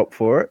got dropped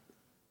for it.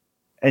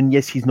 And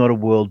yes, he's not a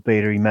world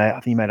beater. I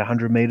think he made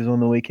 100 metres on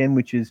the weekend,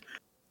 which is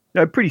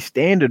pretty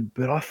standard.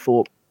 But I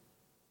thought,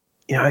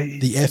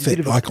 The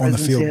effort, like on the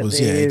field, was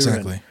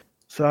exactly.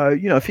 So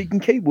if he can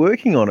keep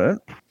working on it,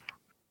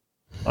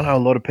 I know a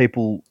lot of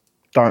people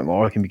don't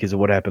like him because of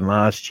what happened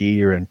last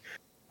year, and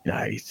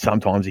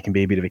sometimes he can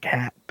be a bit of a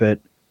cat. But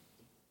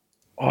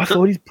I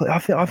thought I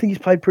think he's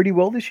played pretty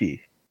well this year.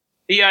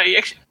 He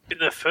actually in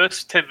the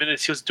first 10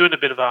 minutes he was doing a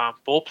bit of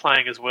ball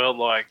playing as well.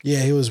 Like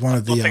Yeah, he was one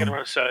of not taking the a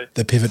run, so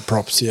pivot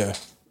props. Yeah.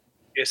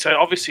 yeah. So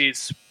obviously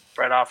it's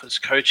Brad Arthur's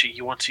coaching.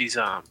 He wants his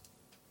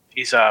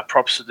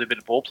props to do a bit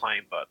of ball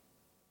playing. But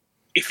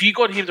if you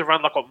got him to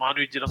run like what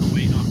Manu did on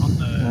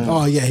the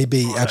Oh yeah, he'd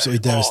be Friday, absolutely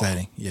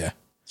devastating. Yeah.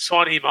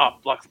 sign him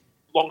up like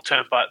long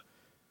term. But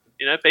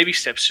baby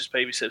steps, just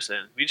baby steps.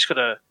 Then we just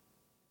gotta,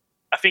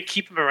 I think,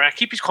 keep him around,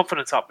 keep his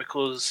confidence up,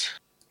 because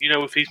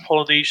with these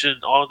Polynesian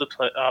Islander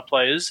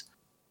players,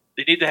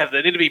 they need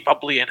to be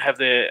bubbly and have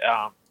their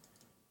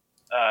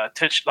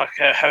attention, like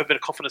have a bit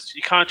of confidence.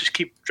 You can't just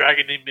keep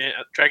dragging him in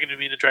and dragging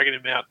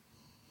him out,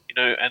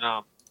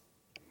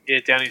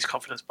 and down his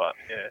confidence. But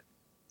yeah,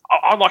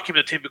 I like him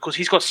in the team because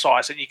he's got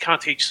size, and you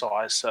can't teach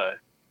size. So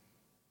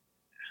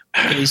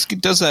He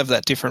does have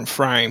that different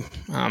frame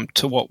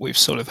to what we've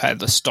sort of had,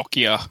 the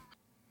stockier,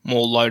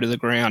 more low to the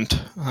ground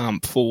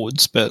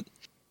forwards. But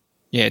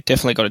yeah,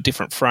 definitely got a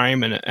different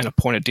frame and a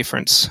point of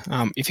difference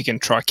if he can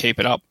try keep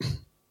it up,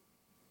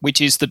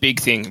 which is the big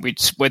thing,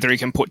 whether he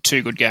can put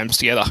two good games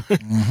together.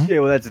 Yeah,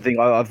 well, that's the thing.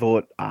 I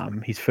thought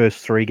his first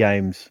three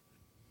games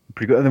were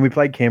pretty good. And then we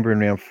played Canberra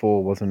in round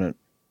 4, wasn't it?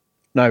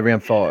 No,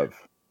 round 5.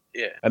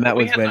 yeah, And that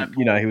We was had when,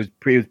 no ball. he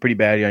was pretty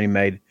bad. He only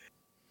made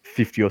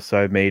 50 or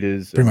so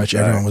metres. Pretty much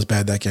And, everyone was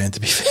bad that game, to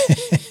be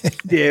fair.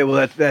 Yeah,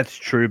 well, that's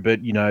true,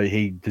 but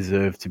he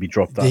deserved to be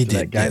dropped after He that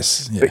did, game.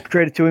 yes. Yeah. But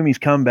credit to him, he's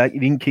come back. He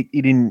didn't kick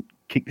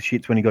the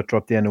shits when he got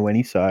dropped down to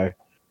 20. So,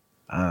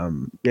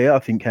 I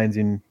think Kane's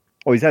in.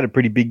 Oh, he's had a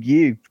pretty big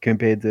year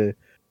compared to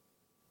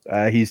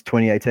his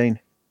 2018.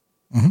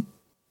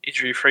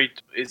 Injury free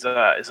is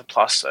a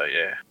plus. So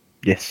yeah,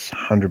 Yes,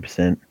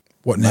 100%.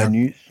 What No now?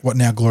 news, What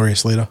now,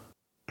 glorious leader?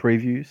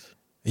 previews.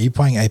 Are you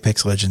playing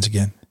Apex Legends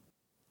again?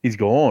 He's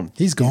gone.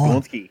 He's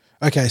gone. Gonski.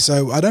 Okay,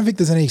 so I don't think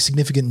there's any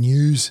significant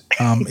news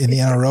in the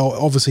NRL.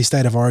 Obviously,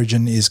 State of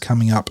Origin is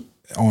coming up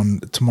on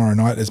tomorrow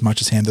night, as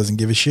much as Ham doesn't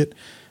give a shit.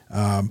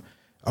 Are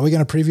we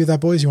going to preview that,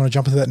 boys? You want to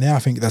jump into that now? I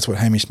think that's what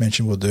Hamish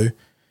mentioned we'll do.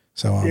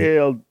 So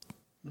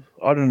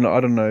I don't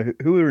know.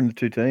 Who are in the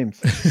two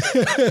teams?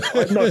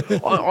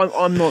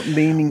 I'm not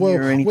meaning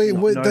or anything.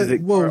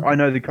 I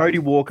know the Cody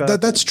Walker.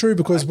 That's true,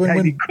 because when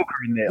Cooker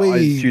in there, I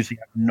seriously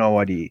have no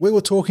idea. We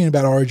were talking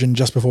about Origin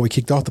just before we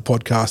kicked off the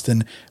podcast,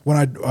 and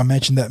when I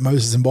mentioned that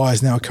Moses Mbai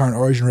is now a current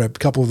Origin rep, a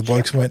couple of the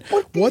blokes went,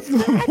 "What? What is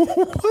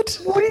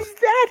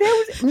that?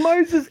 How is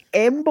Moses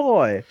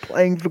Mbai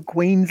playing for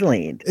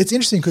Queensland?" It's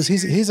interesting because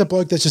he's a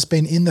bloke that's just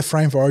been in the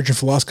frame for Origin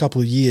for the last couple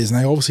of years, and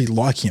they obviously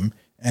like him,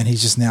 and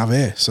he's just now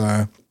there.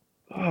 So.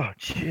 Oh,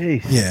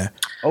 jeez. Yeah.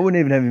 I wouldn't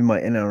even have him in my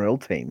NRL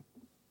team.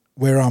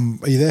 Where are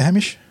you there,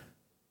 Hamish?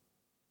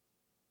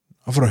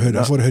 I thought I heard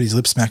his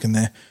lip smacking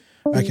there.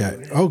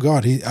 Okay. Oh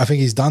God, I think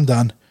he's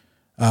done.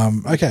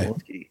 Okay.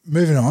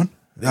 Moving on.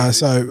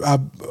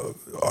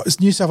 It's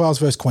New South Wales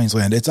versus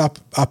Queensland. It's up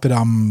at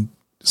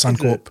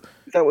Suncorp.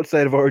 Is that what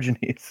State of Origin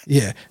is?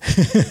 Yeah.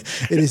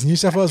 It is New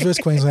South Wales versus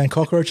Queensland.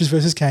 Cockroaches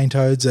versus cane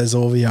toads, as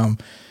all the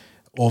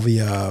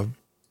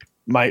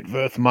mate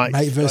versus mate.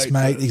 Mate versus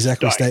mate,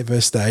 exactly. State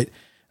versus state.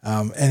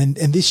 And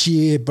this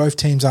year, both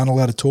teams aren't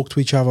allowed to talk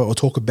to each other or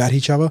talk about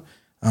each other.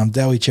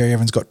 Daly Cherry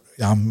Evans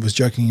was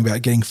joking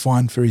about getting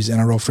fined for his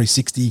NRL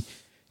 360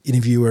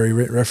 interview where he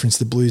referenced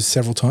the Blues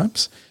several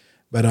times.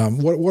 But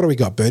what do we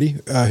got, Bertie?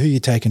 Who are you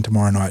taking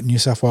tomorrow night? New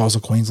South Wales or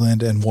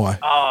Queensland, and why?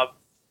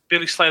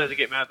 Billy Slater to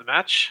get man of the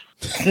match.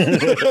 I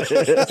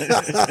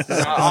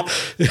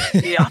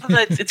don't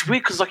know. It's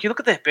weird because you look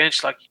at their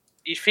bench,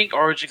 you think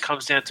Origin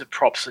comes down to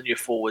props on your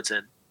forwards,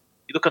 and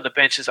you look on the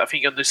benches. I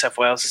think on New South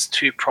Wales there's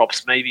 2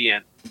 props maybe,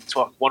 and it's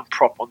one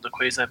prop on the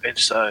Queensland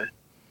bench. So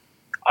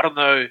I don't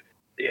know.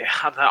 Yeah,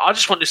 I don't know. I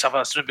just want New South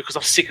Wales to win because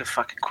I'm sick of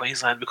fucking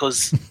Queensland.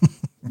 Because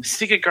I'm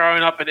sick of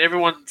growing up and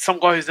some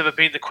guy who's never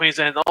been to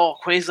Queensland. Oh,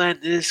 Queensland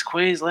this,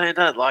 Queensland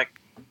that. I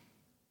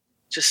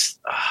just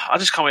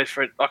can't wait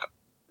for it.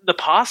 In the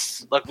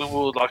past, when we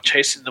were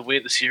chasing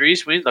the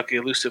series win, the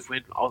elusive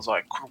win, I was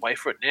couldn't wait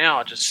for it. Now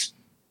I just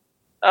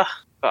got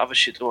other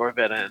shit to worry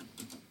about. And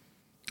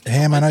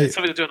Ham, I know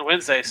something to do on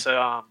Wednesday.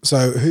 So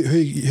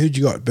who'd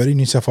you got, Bertie?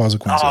 New South Wales or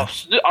Queensland?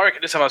 I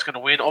reckon New South Wales going to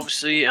win.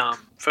 Obviously,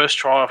 first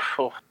try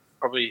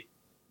probably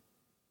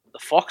the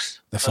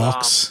Fox. The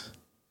Fox.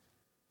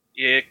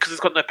 Yeah, because it's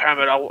got no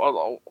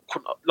Parramatta.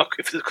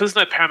 Because there's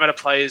no Parramatta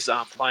players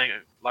playing.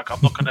 I'm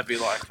not going to be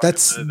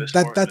that's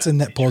a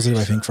net positive,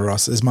 I think, for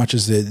us. As much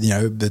as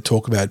the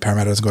talk about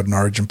Parramatta has got an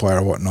Origin player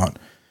or whatnot.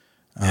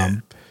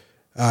 Ham,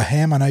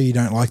 I know you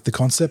don't like the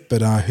concept,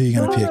 but who are you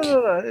going to pick?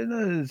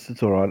 No,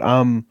 it's all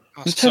right.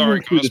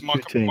 Sorry, guys,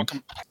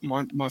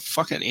 my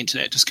fucking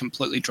internet just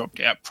completely dropped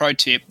out. Pro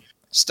tip: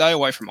 stay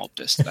away from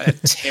Optus. They're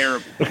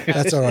terrible.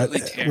 That's all right.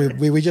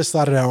 We just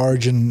started our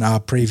Origin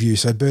preview.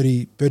 So,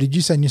 Bertie, did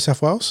you say New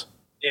South Wales?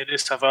 Yeah, New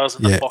South Wales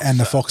and the Fox. And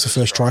the Fox, the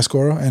first try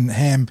scorer. And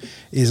Ham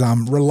is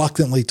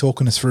reluctantly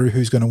talking us through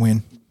who's going to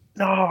win.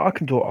 No, I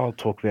can talk. I'll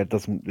talk about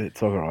it.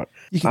 It's all right.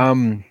 You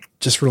can,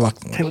 just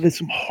reluctantly. There's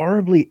some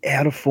horribly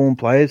out of form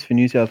players for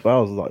New South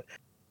Wales.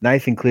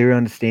 Nathan Cleary,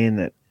 understand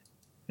that.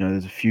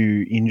 There's a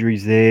few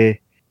injuries there.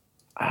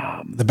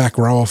 The back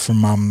rower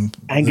from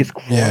Angus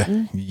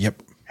Crichton. Yeah,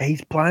 yep.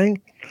 He's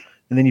playing.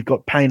 And then you've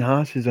got Payne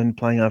Haas, who's only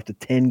playing after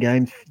 10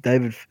 games.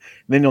 Then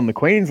on the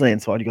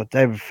Queensland side, you've got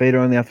David Fifita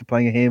only after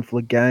playing a handful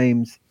of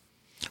games.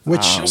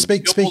 Which, you're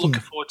speaking... more looking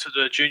forward to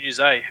the juniors,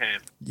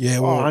 Ham? Yeah,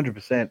 well...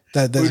 100%.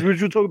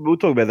 We'll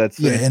talk about that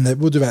soon. Yeah,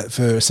 and we'll do that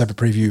for a separate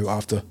preview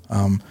after.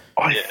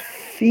 I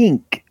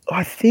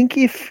think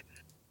if...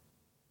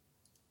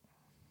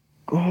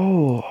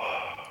 Oh...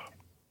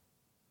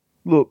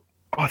 Look,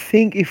 I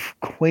think if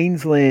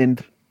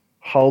Queensland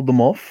hold them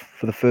off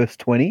for the first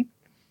 20...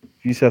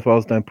 New South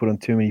Wales don't put on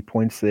too many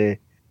points there,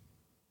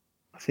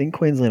 I think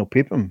Queensland will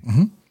pip them.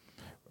 Mm-hmm.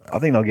 I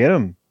think they'll get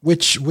them.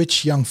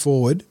 Which young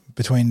forward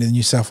between the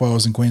New South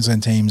Wales and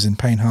Queensland teams and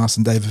Payne Haas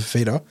and David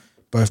Fifita,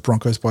 both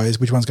Broncos players,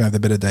 which one's going to have the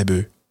better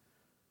debut?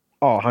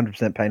 Oh,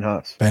 100% Payne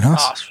Haas. Payne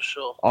Haas? Haas, for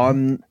sure.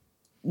 I'm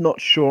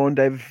not sure on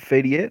David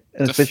Fifita yet.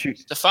 And especially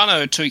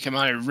Stefano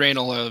Tuikamano ran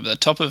all over the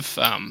top of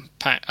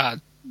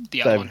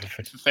the other one,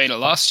 Fifita,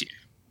 last year.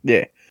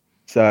 Yeah.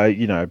 So,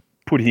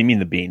 put him in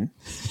the bin.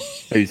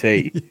 Who's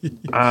he?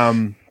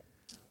 I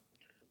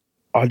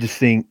just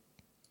think,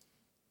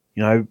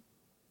 you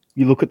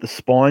look at the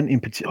spine in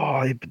particular.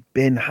 Oh,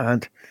 Ben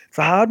Hunt. It's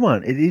a hard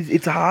one. It is.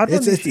 It's a hard one.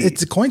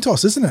 It's a coin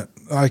toss, isn't it?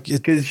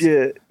 Because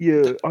I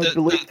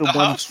believe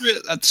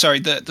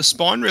the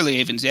spine really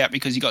evens out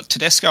because you got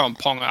Tedesco and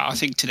Ponga. I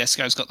think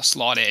Tedesco's got the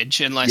slight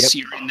edge unless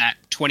you're in that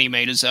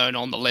 20-metre zone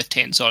on the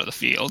left-hand side of the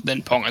field.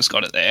 Then Ponga's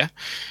got it there.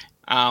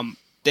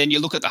 Then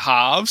you look at the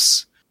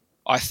halves.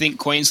 I think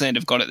Queensland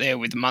have got it there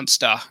with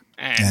Munster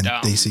and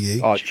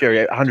DCE. Oh,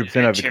 Cherry, 100%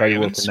 over Cody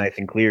Walker and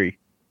Nathan Cleary.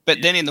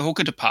 But then in the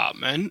hooker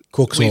department,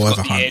 Cook's we've all got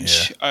over the Hunt,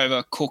 edge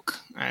over Cook,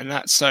 and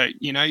that's so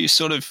you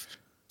sort of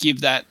give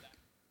that.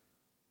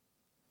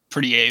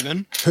 pretty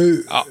even. I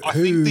Who?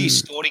 think the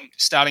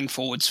starting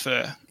forwards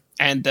I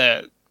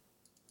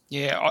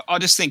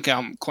just think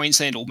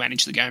Queensland will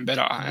manage the game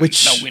better and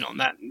they'll win on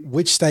that.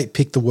 Which state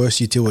picked the worst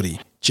utility?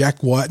 Jack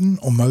Whiten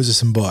or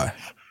Moses Mbai?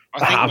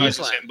 I think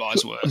Moses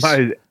Mbai's worse.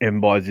 Moses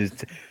Mbai's is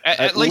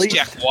At least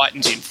Jack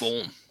Whiten's in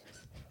form.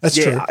 That's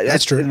true.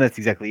 That's true. And that's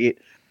exactly it.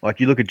 Like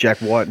you look at Jack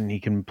Whiten, he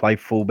can play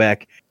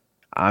fullback.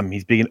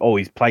 He's big.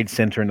 He's played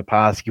centre in the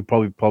past. He could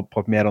probably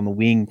pop him out on the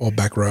wing or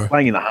back row.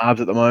 Playing in the halves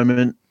at the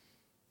moment.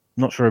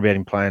 Not sure about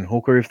him playing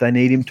hooker if they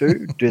need him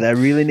to. Do they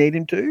really need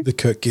him to? The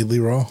Kurt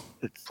Gidley role.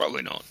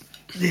 Probably not.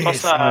 Yeah,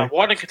 Plus,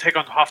 Whiten can take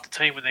on half the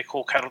team when they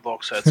call cattle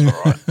dogs, so it's all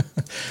right.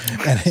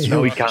 And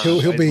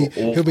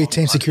he'll be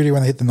team security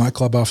when they hit the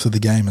nightclub after the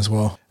game as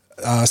well.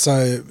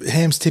 So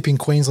Ham's tipping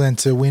Queensland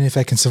to win if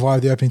they can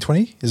survive the opening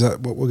 20. Is that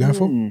what we're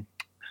going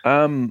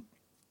for?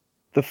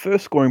 The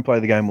first scoring play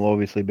of the game will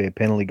obviously be a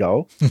penalty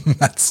goal.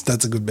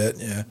 That's a good bet.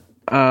 Yeah.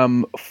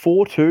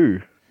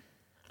 4-2.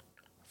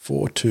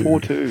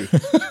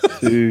 4-2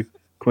 to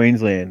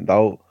Queensland.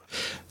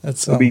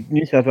 It'll be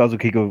New South Wales will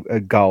kick a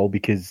goal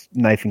because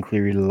Nathan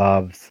Cleary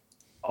does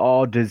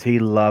he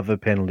love a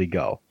penalty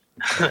goal?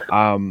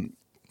 And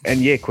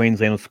yeah,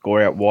 Queensland will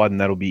score out wide and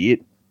that'll be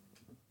it.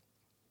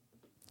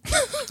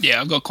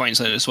 Yeah, I've got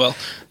Queensland as well.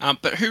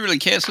 But who really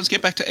cares? Let's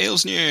get back to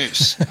Eels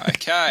news.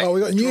 Okay. We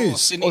got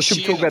news. Should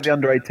we talk about the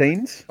under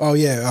 18s? Oh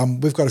yeah,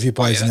 we've got a few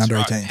players in the under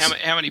 18s.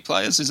 How many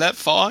players? Is that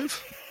 5?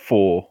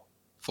 4.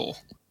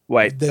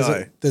 Wait, there's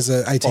a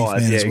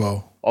 18th man as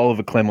well.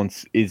 Oliver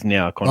Clements is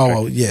now a contract.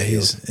 Oh, yeah,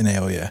 he's an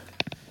AL, yeah.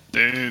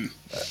 Boom.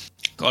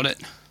 Got it.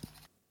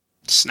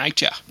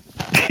 Snaked ya.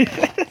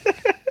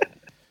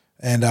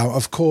 And,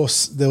 of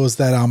course, there was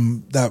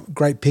that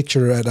great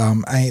picture at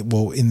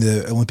in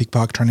the Olympic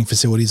Park training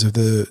facilities of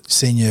the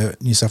senior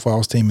New South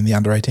Wales team and the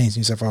under 18s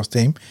New South Wales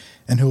team.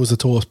 And who was the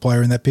tallest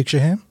player in that picture,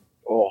 Ham?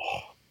 Oh,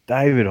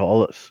 David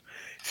Hollis.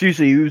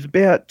 Seriously, he was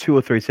about 2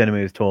 or 3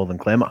 centimetres taller than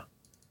Clemmer.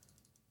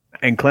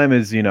 And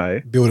Clemmer's,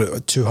 built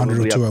at 200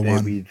 or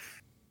 201.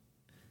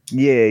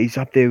 Yeah, he's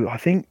up there. I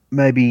think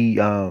maybe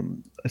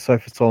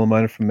Sofa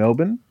Solomona from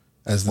Melbourne.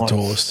 As the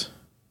tallest.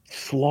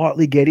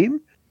 Slightly get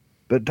him.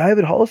 But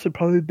David Hollis would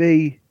probably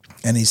be...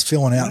 And he's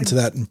filling out into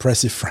that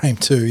impressive frame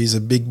too. He's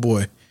a big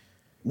boy.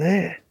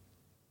 Yeah.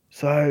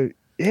 So,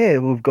 yeah,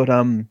 we've got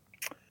all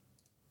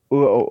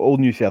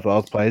New South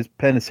Wales players.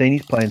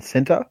 Panasini's playing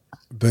centre.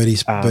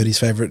 Birdie's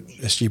favourite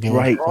SG ball.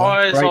 Rise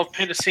of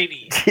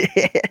Penasini.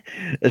 Yeah,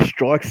 a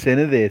strike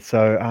centre there.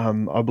 So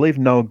I believe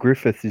Noah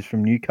Griffith is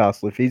from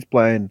Newcastle. If he's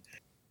playing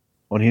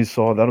on his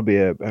side, that'll be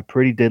a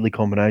pretty deadly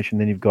combination.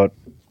 Then you've got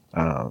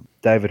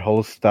David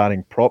Hollis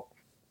starting prop.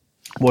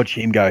 Watch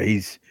him go.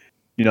 He's,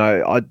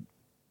 I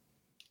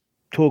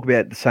talk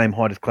about the same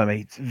height as Clemmer.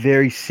 He's a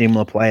very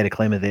similar player to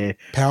Clemmer there.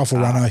 Powerful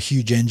runner,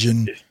 huge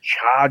engine. Just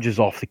charges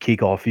off the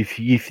kickoff.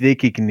 If they're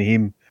kicking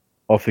him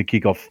off the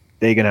kickoff,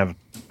 they're going to have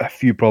a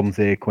few problems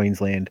there,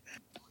 Queensland.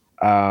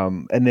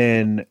 And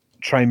then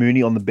Trey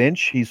Mooney on the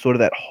bench. He's sort of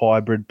that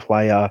hybrid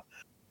player,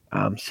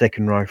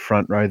 second row,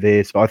 front row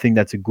there. So I think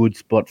that's a good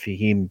spot for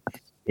him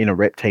in a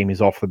rep team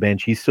is off the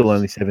bench. He's still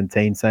only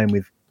 17, same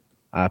with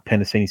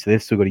Penasini. So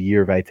they've still got a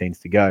year of 18s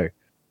to go.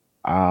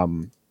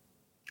 And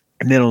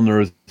then on the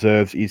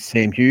reserves is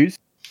Sam Hughes.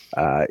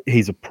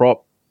 He's a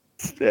prop,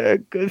 a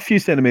few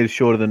centimetres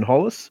shorter than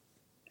Hollis.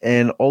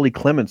 And Ollie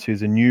Clements,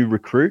 who's a new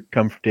recruit,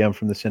 come down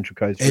from the Central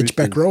Coast. Edge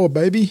back rower,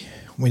 baby.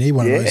 We need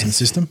one of those in the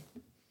system.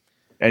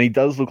 And he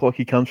does look like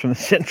he comes from the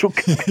Central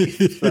Coast.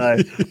 So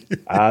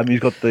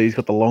he's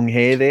got the long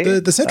hair there.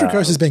 The Central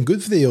Coast has been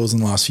good for the Eels in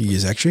the last few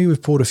years, actually.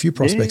 We've pulled a few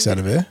prospects out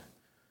of there.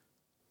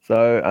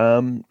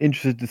 So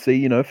interested to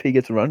see, if he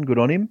gets a run, good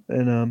on him.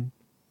 And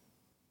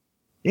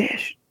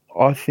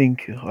I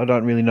think I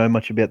don't really know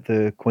much about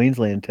the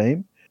Queensland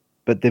team,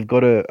 but they've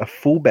got a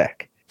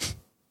fullback.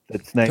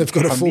 They've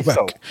got a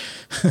fullback.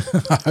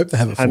 I hope they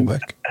have a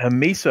fullback.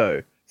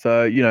 Hamiso.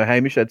 So,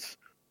 Hamish, that's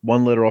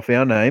one letter off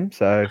our name.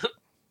 So,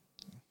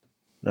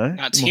 no?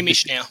 It's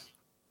Hamish now.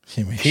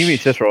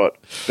 Hamish, that's right.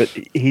 But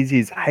his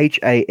is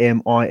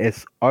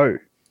Hamiso.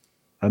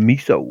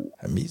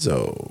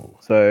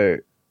 Hamiso. So,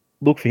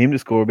 look for him to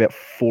score about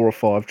 4 or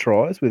 5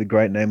 tries with a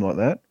great name like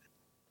that.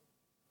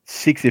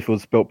 6 if it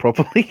was spelt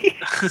properly.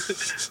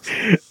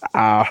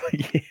 I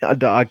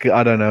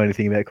don't know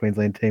anything about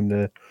Queensland team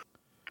to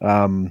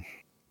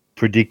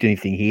predict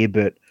anything here,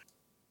 but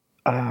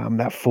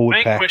that forward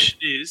main pack. question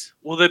is,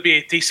 will there be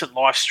a decent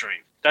live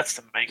stream? That's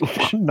the main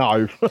question.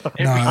 No.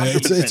 No,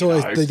 it's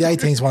always the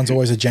 18s one's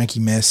always a janky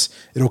mess.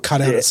 It'll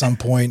cut out at some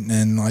point,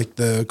 and like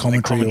the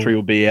commentary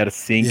will be out of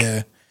sync.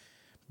 Yeah,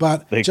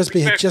 but just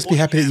be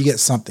happy that you get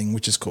something,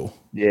 which is cool.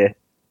 Yeah,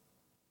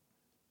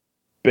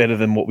 better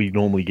than what we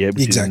normally get,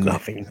 which is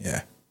nothing.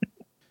 Yeah.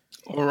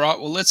 All right.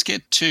 Well, let's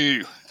get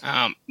to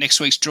next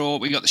week's draw.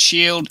 We got the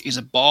Shield is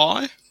a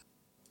bye.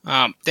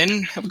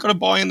 Then have we got a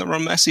buy in the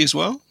Ron Massey as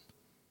well?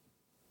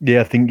 Yeah,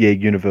 I think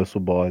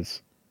universal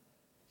buys.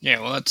 Yeah,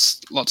 well,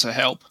 that's lots of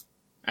help.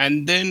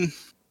 And then,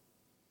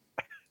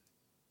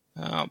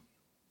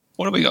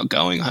 what have we got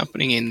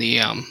happening in the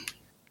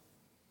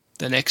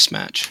the next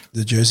match.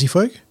 The Jersey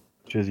Flag?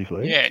 Jersey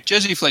Flag. Yeah,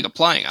 Jersey Flag are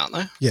playing, aren't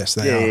they? Yes,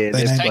 they Yeah, are. yeah, They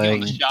they're named, Taking on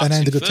the Playing- Sharks they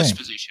named in a good first team.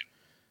 position.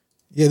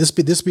 yeah,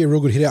 this be a real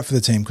good hit out for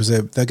the team because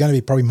they're going to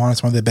be probably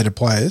minus one of their better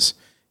players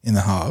in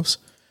the halves.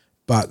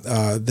 But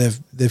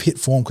they've hit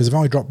form because they've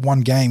only dropped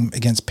one game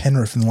against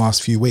Penrith in the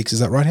last few weeks. Is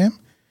that right, Ham?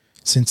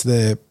 Since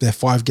their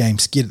 5-game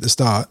skid at the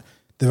start,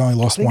 they've only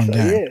lost I think one so,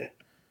 game. yeah.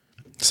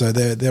 So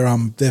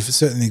they've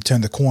certainly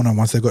turned the corner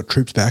once they've got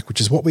troops back, which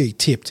is what we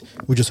tipped.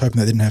 We're just hoping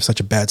they didn't have such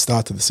a bad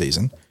start to the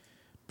season,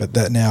 but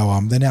that now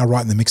they're now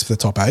right in the mix for the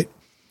top 8,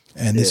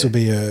 and this will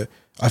be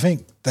I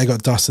think they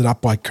got dusted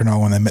up by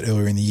Cronulla when they met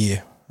earlier in the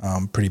year,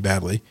 pretty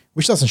badly,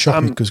 which doesn't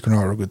shock me because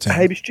Cronulla are a good team.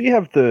 Hey, do you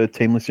have the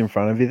team list in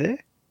front of you there?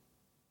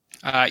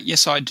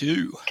 Yes, I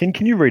do. Can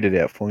you read it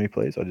out for me,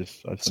 please?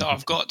 So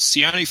I've got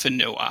Sione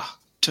Fanua,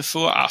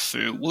 Tafua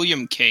Afu,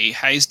 William Key,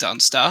 Hayes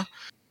Dunster,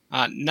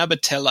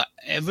 Nabatella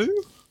Evu.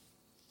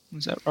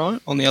 Is that right?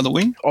 On the other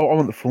wing? Oh, I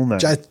want the full name.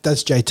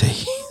 That's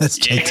JT. That's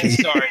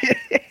JT. Sorry.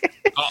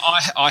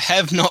 I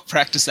have not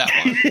practiced that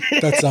one.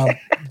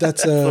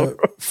 That's a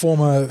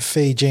former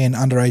Fijian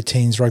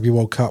under-18s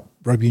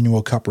Rugby Union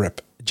World Cup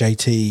rep,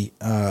 JT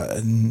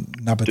Just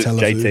Nabatelavu.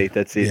 JT,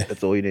 that's it. Yeah.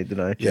 That's all you need to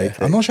know. Yeah.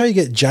 JT. I'm not sure you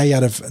get J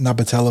out of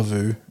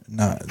Nabatelavu.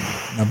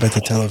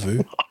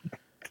 Nabatelavu.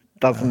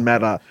 Doesn't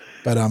matter.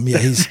 But yeah,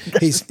 he's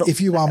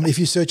if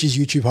you search his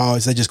YouTube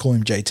highlights, they just call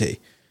him JT,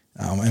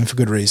 and for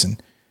good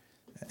reason.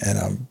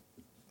 And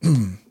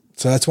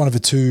so that's one of the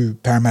two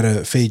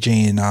Parramatta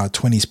Fijian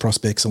 20s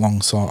prospects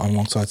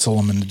alongside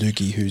Solomon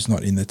Naduki, who's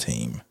not in the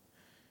team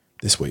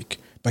this week.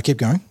 But keep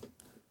going.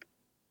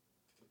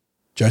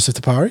 Joseph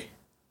Tapari.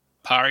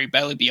 Pari,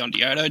 Bailey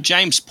Biondiota,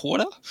 James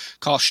Porter,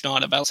 Kyle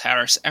Schneider, Vals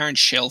Harris, Aaron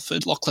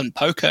Shelford, Lachlan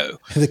Poco,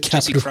 The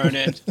Jesse capital.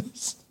 Cronin,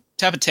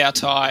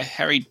 Tapatautai,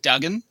 Harry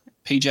Duggan,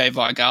 PJ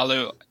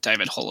Vaigalu,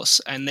 David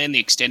Hollis, and then the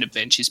extended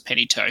bench is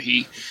Penny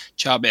Tohi,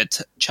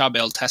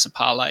 Charbel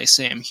Tassapale,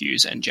 Sam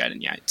Hughes, and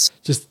Jaden Yates.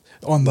 Just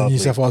on the New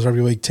South Wales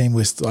Rugby League team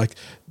list, like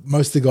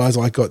most of the guys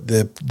like got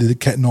the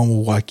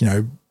normal, like,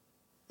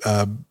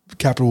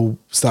 capital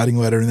starting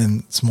letter and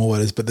then small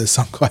letters, but there's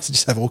some guys that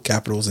just have all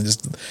capitals and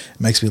just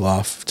makes me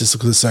laugh just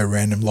because it's so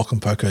random. Lachlan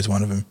Poco is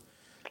one of them.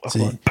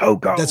 So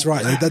Poco. that's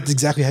right. That's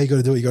exactly how you got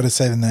to do it. You got to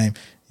say the name.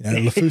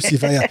 Lafusi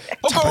Vea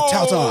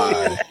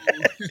Tapatautai.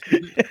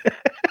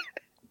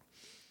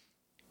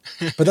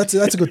 But that's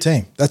a good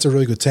team. That's a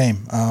really good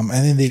team. And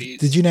then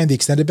did you name the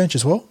extended bench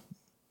as well?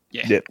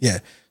 Yeah. Yep. Yeah.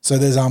 So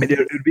there's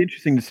It would be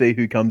interesting to see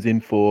who comes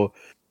in for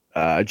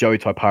Joey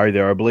Taipari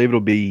there. I believe it'll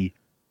be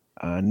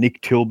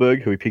Nick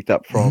Tilburg, who we picked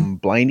up from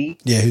Blaney.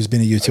 yeah, who's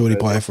been a utility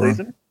over player last for him.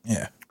 season.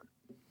 Yeah.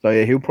 So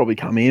yeah, he'll probably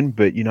come in,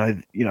 but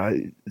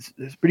it's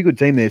a pretty good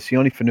team there.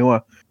 Sione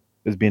Fanua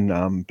has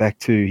been back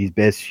to his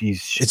best.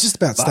 It's just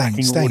about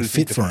barking staying orders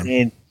fit into for him.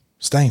 fan.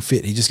 Staying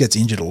fit. He just gets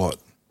injured a lot.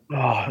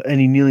 Oh,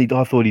 and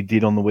I thought he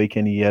did on the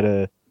weekend. He had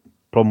a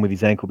problem with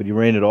his ankle, but he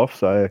ran it off,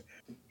 so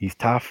he's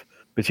tough.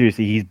 But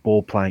seriously, his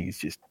ball playing is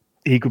just,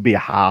 he could be a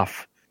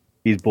half.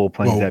 His ball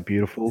playing is that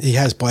beautiful. He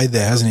has played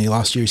there, hasn't he?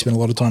 Last year he spent a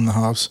lot of time in the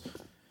halves.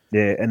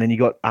 Yeah, and then you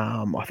got,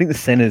 I think the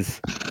centres,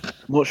 I'm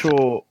not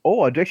sure.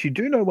 Oh, I actually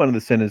do know one of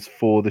the centres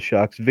for the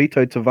Sharks,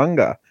 Vito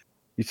Tavanga.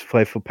 Used to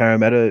play for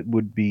Parramatta,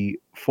 would be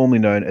formerly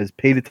known as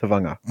Peter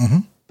Tavanga. Mm-hmm.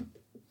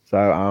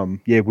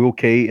 So, Will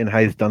Key and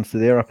Hayes Dunster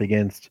there up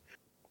against,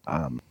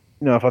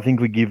 if I think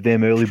we give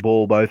them early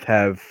ball, both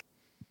have,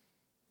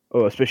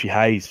 especially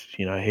Hayes,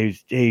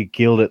 he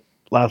killed it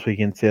last week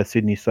in South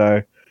Sydney.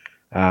 So,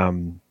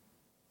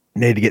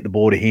 need to get the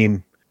ball to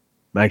him,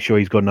 make sure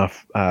he's got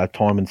enough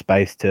time and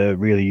space to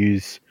really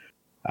use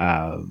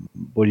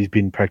what he's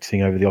been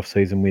practicing over the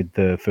off-season with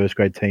the first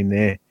grade team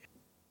there.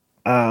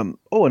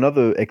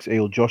 Another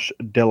ex-Eel, Josh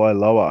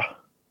Delailoa,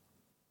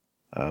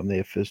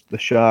 there for the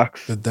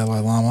Sharks. The Dalai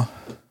Lama.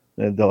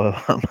 Dalai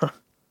Lama.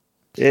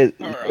 Yeah,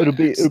 Right. it'll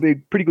be a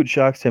pretty good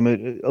Sharks team.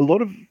 A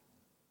lot of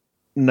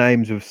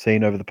names we've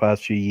seen over the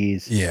past few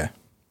years. Yeah.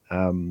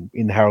 In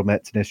the Harold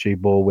Matson SG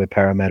Ball, where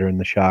Parramatta and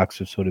the Sharks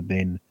have sort of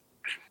been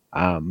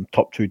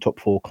top 2, top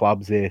 4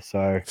 clubs there.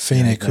 So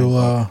Fine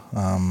Kula,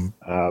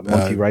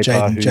 Monty Raper,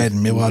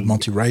 Jaden Millard,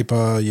 Monty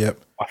Raper. Yep.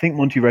 I think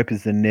Monty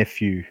Raper's the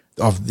nephew.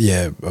 Of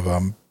the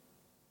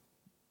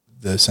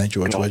St.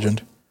 George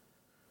legend,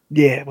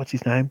 Yeah, what's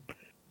his name?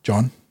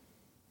 John.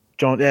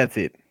 John. Yeah, that's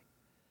it.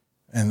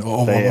 And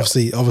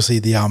obviously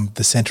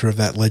the center of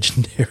that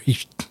legendary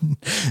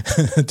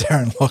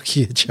Darren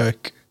Lockyer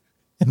joke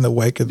in the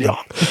wake of the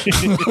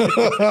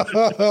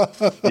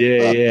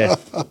Yeah.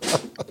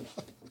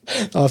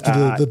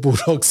 after the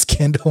Bulldogs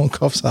scandal on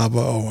Coffs Harbour.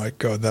 Oh my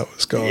god, that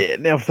was gold. Yeah,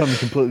 now for something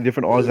completely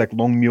different. Isaac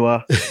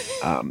Longmuir,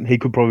 he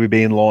could probably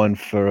be in line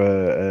for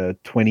a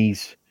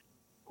 20s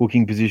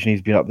hooking position.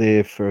 He's been up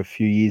there for a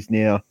few years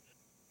now.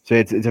 So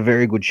it's a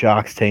very good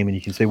Sharks team, and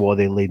you can see why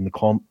they're leading the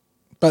comp.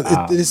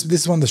 But this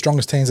is one of the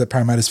strongest teams that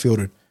Parramatta's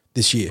fielded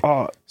this year.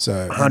 Oh,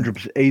 so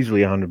 100%,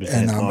 easily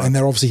 100%. and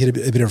they're obviously hit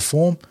a bit of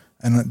form,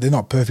 and they're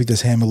not perfect,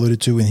 as Ham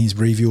alluded to in his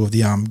review of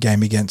the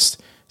game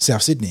against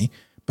South Sydney,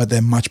 but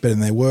they're much better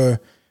than they were.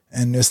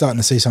 And we're starting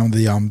to see some of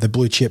the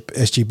blue chip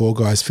SG ball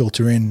guys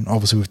filter in.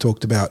 Obviously, we've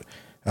talked about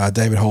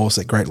David Hollis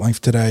at great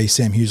length today.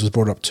 Sam Hughes was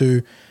brought up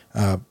too.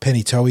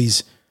 Penny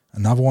Toey's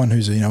another one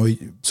who's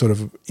sort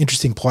of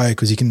interesting player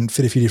because he can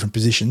fit a few different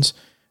positions,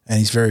 and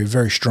he's very,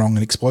 very strong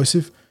and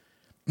explosive.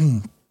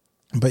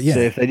 But yeah, so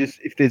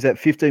if there's that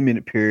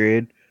 15-minute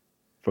period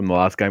from the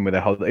last game where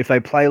if they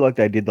play like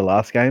they did the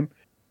last game,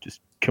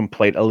 just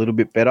complete a little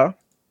bit better,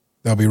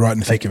 they'll be right in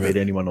the thick of beat it.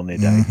 anyone on their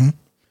day. Mm-hmm.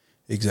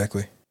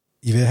 Exactly.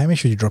 Yvette, how many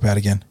should you drop out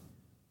again?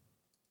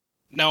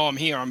 No, I'm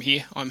here.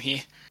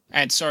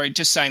 And sorry,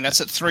 just saying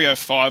that's at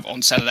 3:05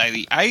 on Saturday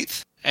the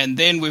 8th. And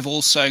then we've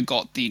also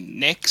got the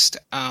next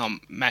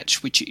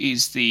match, which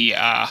is the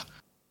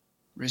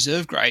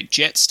reserve grade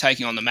Jets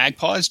taking on the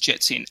Magpies.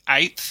 Jets in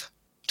 8th,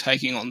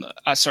 Jets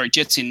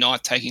in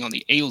 9th, taking on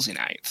the Eels in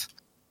 8th.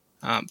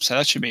 So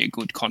that should be a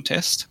good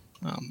contest,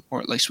 or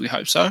at least we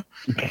hope so.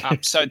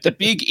 So the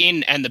big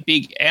in and the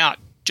big out,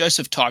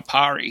 Joseph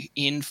Taipari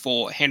in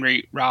for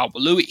Henry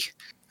Rawalui,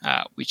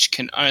 which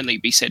can only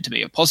be said to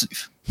be a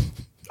positive.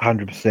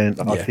 100%.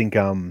 Yeah. I think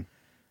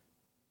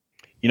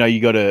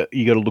you got to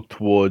look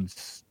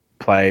towards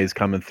players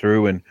coming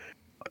through, and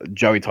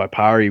Joey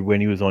Taipari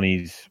when he was on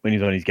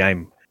his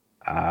game,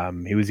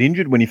 he was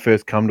injured when he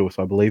first come to us.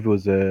 I believe it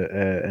was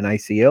an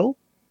ACL.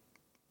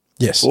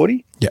 Yes.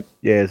 40? Yep.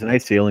 Yeah, it's an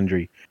ACL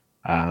injury.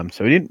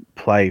 So he didn't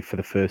play for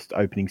the first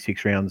opening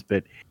 6 rounds,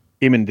 but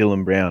him and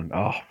Dylan Brown,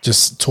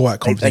 just tore that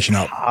competition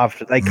up.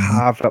 Carved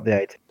up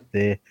the 8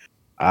 there.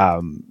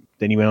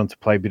 Then he went on to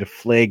play a bit of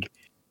flag.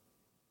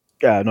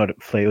 Not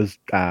at flag, it was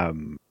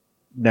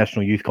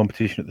national youth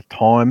competition at the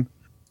time.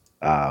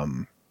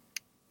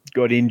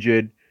 Got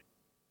injured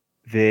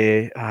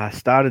there.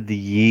 Started the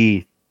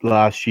year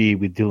last year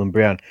with Dylan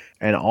Brown,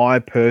 and I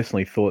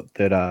personally thought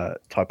that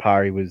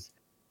Taipari was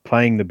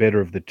playing the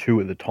better of the two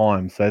at the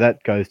time. So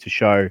that goes to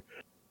show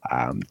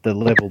the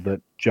level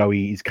that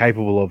Joey is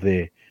capable of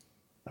there.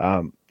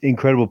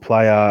 Incredible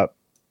player,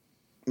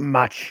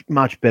 much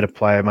better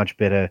player, much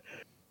better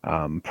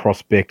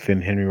prospect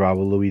than Henry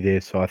Rawalui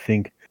there. So I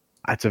think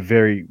that's a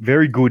very,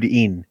 very good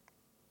in.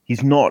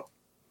 He's not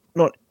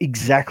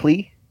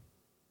exactly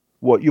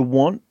what you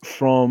want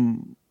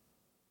from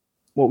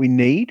what we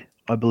need.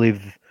 I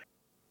believe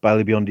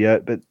Bailey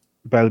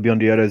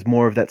Biondiotto is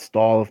more of that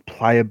style of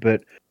player,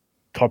 but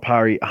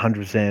Taipari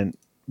 100%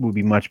 will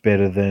be much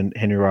better than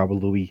Henry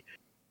Rawalui.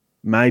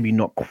 Maybe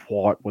not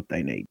quite what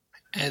they need.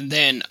 And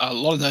then a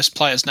lot of those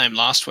players named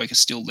last week are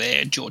still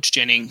there. George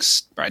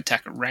Jennings, Brad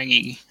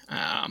Takarangi,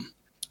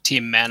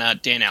 Tim Manor,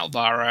 Dan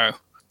Alvaro.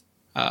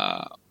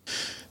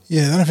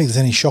 Yeah, I don't think there's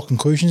any shock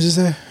conclusions, is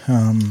there?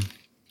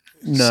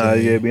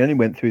 We only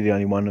went through the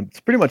only one. It's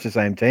pretty much the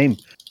same team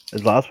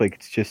as last week.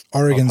 It's just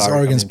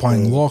Oregon's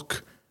playing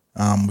lock.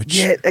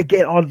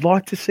 Again, I'd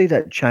like to see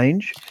that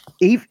change.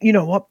 You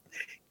know what?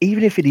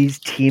 Even if it is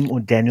Tim or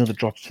Daniel that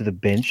drops to the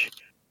bench,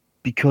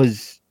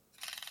 because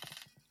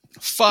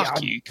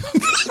fuck you.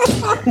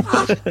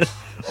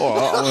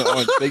 I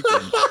won't speak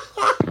then.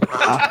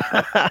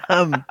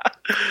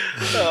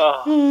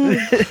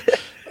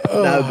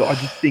 No, but I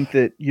just think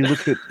that you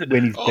look at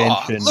when he's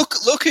benching.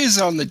 Look who's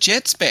on the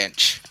Jets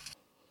bench.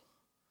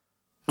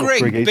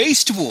 Greg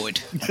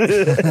Beastwood.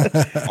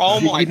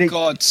 Oh my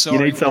God! Sorry,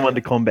 you need someone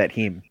to combat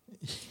him.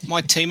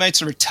 My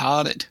teammates are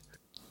retarded.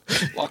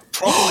 Like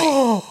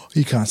properly.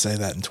 You can't say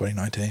that in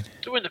 2019.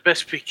 Doing the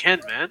best we can,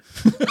 man.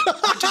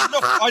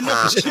 I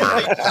knocked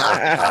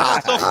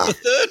off the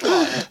third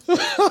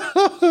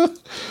one.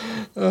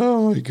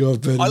 Oh my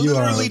God, Bertie, I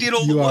literally did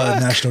all the work. You are a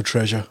national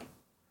treasure.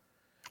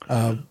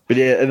 But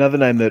yeah, another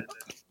name that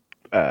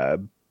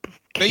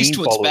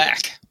Beastwood's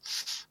back.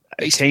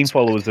 Keen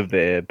followers of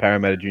the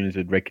Parramatta Juniors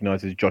would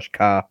recognise as Josh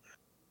Carr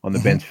on the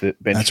bench for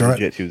the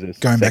Jets. He was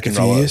going back a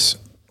few years.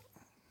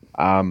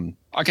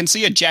 I can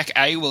see a Jack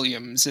A.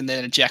 Williams and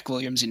then a Jack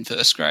Williams in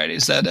first grade.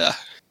 Is that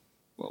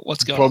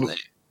what's going on there?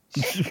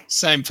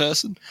 Same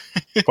person?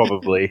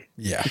 Probably.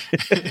 Yeah.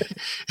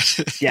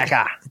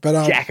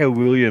 Jacka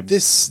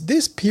Williams.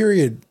 This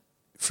period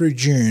through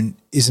June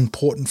is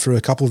important for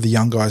a couple of the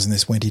young guys in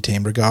this Wenty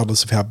team,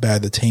 regardless of how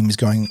bad the team is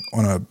going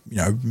on a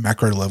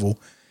macro level,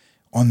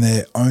 on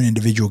their own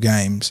individual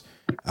games,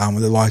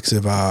 with the likes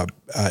of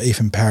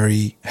Ethan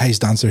Parry, Hayes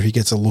Dunster, if he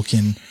gets a look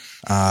in,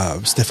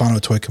 Stefano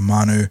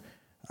Toikamanu,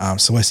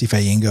 Celeste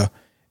Fayinga,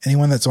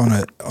 anyone that's on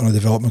a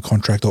development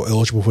contract or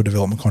eligible for a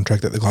development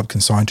contract that the club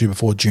can sign to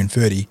before June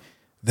 30,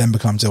 then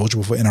becomes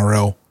eligible for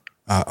NRL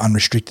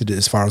unrestricted,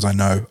 as far as I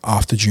know,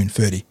 after June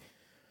 30.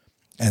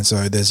 And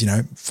so there's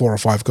 4 or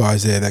 5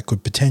 guys there that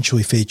could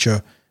potentially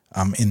feature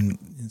in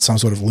some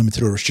sort of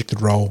limited or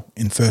restricted role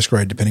in first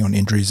grade, depending on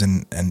injuries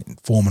and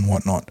form and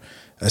whatnot.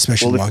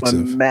 Especially if my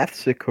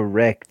maths are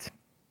correct,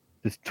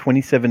 there's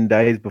 27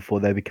 days before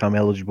they become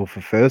eligible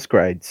for first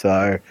grade.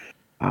 So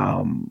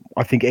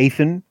I think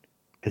Ethan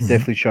has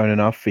definitely shown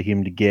enough for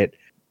him to get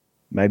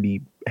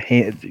maybe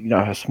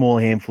a small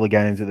handful of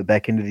games at the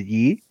back end of the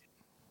year.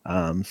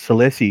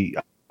 Celesi,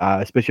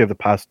 especially over the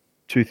past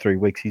 2-3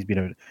 weeks, he's been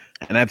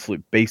an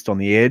absolute beast on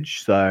the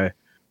edge. So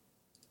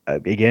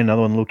again,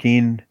 another one look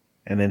in.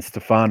 and then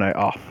Stefano.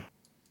 Oh,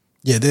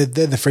 Yeah, they're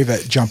the three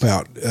that jump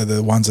out,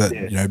 the ones that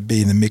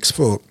be in the mix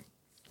for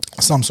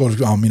some sort of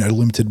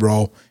limited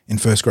role in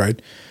first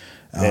grade.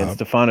 and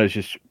Stefano's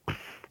just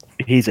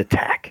his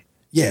attack.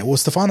 Yeah, well,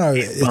 Stefano,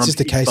 it's just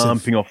a case he's of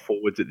bumping off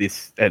forwards at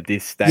this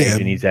stage,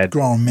 and he's had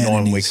grown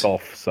man 9 weeks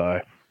off.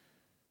 So,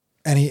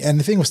 and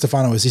the thing with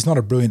Stefano is he's not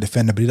a brilliant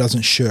defender, but he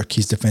doesn't shirk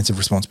his defensive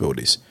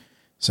responsibilities.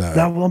 So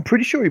no, well, I'm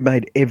pretty sure he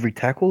made every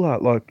tackle.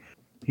 Like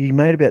he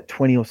made about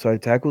 20 or so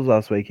tackles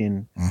last week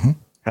in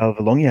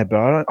however long he had,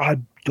 but I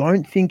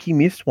don't think he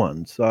missed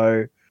one.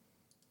 So,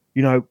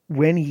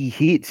 when he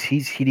hits,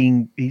 he's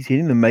hitting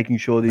them, making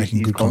sure that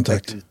making good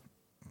contact is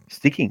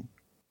sticking.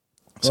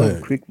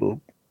 So quick look.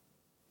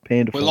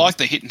 Panda. We like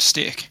the hit and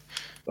stick.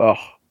 Oh,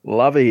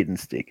 love a hit and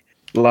stick.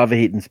 Love a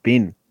hit and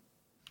spin.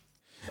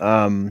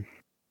 None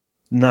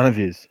of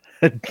his.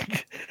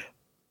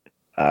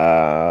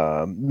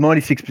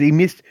 96. He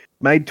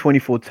made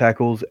 24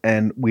 tackles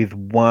and with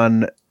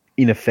one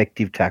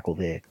ineffective tackle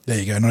there. There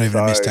you go. Not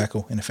even a missed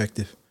tackle.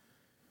 Ineffective.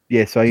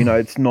 Yeah, so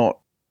it's not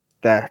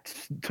that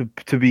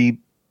to be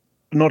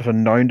not a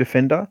known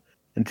defender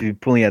and to be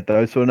pulling out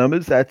those sort of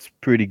numbers. That's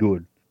pretty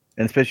good,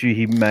 and especially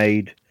he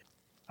made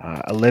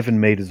 11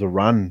 meters a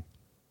run.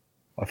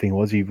 I think it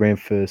was he ran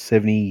for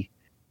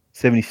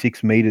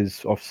 76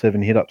 meters off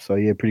 7 hit ups. So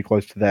yeah, pretty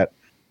close to that.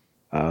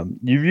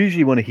 You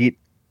usually want to hit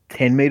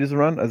 10 meters a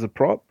run as a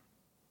prop.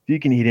 If you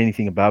can hit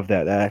anything above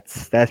that,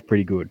 that's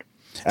pretty good.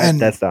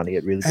 That's starting to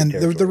get really good.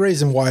 And the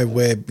reason why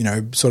we're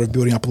sort of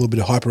building up a little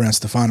bit of hype around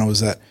Stefano is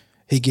that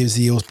he gives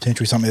the Eels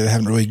potentially something they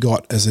haven't really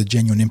got as a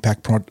genuine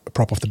impact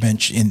prop off the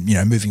bench in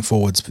moving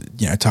forwards.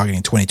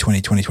 Targeting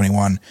 2020,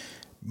 2021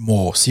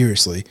 more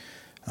seriously.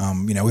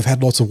 We've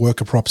had lots of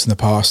worker props in the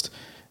past,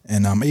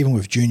 and even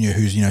with Junior,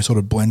 who's sort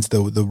of blends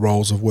the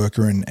roles of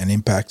worker and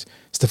impact.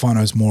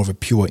 Stefano's more of a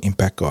pure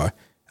impact guy,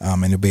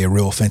 and he'll be a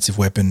real offensive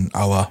weapon,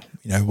 a la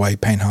way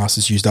Payne Haas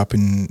is used up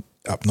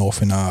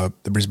north in the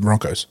Brisbane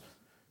Broncos.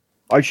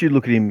 I should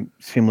look at him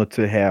similar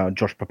to how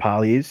Josh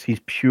Papali is. He's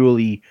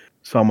purely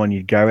someone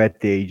you'd go out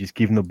there, you just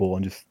give them the ball,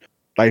 and just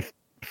they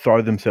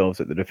throw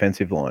themselves at the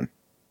defensive line.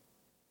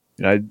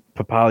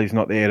 Papali's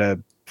not there to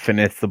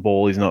finesse the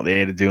ball. He's not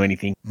there to do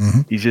anything.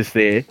 Mm-hmm. He's just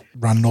there.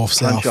 Run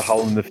north-south. Punch a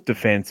hole in the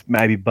defence,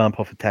 maybe bump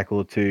off a tackle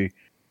or two,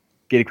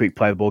 get a quick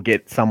play the ball,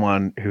 get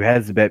someone who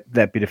has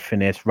that bit of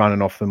finesse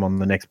running off them on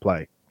the next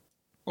play.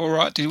 All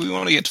right. Do we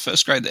want to get to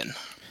first grade then?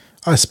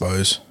 I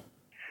suppose.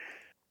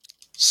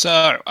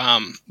 So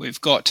we've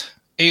got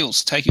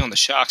Eels taking on the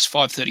Sharks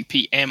 5:30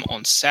 p.m.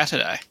 on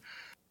Saturday,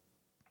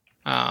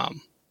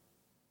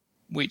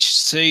 which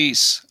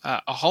sees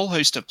a whole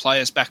host of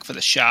players back for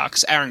the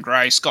Sharks: Aaron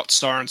Gray, Scott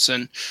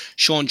Sorensen,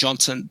 Sean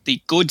Johnson,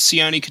 the good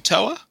Sione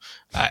Katoa,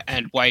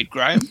 and Wade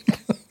Graham.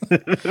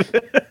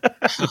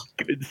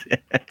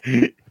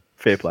 Good.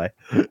 Fair play.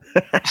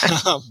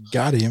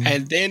 Got him.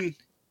 And then,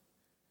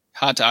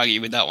 hard to argue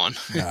with that one.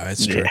 No,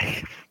 it's true.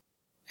 Yeah.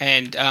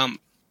 And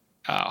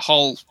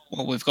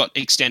we've got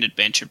extended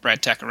bench of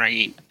Brad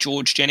Takarangi,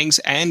 George Jennings,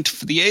 and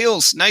for the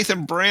Eels,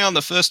 Nathan Brown,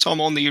 the first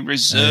time on the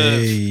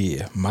reserve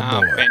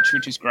bench,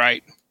 which is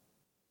great.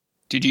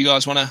 Did you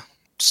guys want to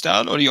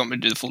start, or do you want me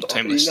to do the full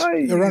team list?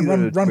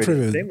 Run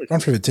through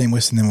the team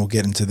list, and then we'll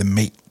get into the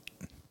meat.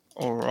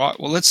 All right.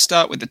 Well, let's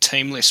start with the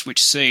team list,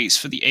 which sees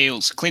for the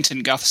Eels,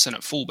 Clinton Gutherson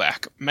at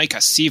fullback, Maika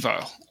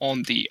Sivo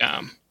on the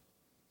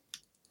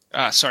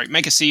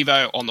Maika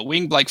Sivo on the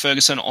wing, Blake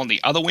Ferguson on the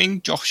other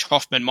wing, Josh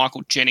Hoffman,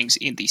 Michael Jennings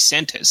in the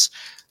centres.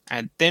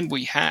 And then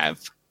we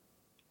have...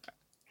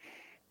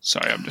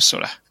 Sorry, I'm just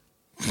sort of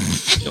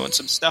doing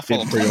some stuff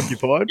while I'm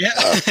preoccupied.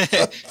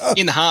 Yeah.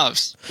 In the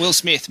halves, Will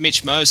Smith,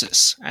 Mitch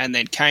Moses, and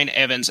then Kane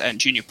Evans and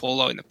Junior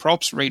Paulo in the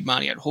props, Reid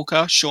Marnie at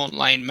hooker, Sean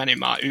Lane, Manu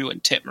Ma'u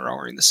and Tet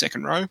Maroa in the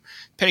second row,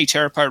 Penny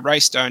Terapo,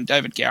 Ray Stone,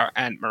 David Gower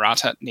and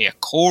Marata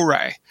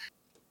Niakore.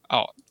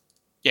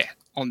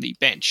 On the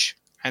bench.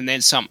 And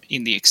then some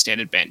in the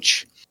extended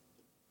bench.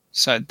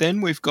 So then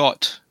we've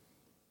got...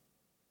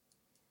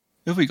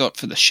 Who have we got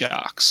for the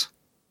Sharks?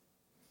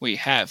 We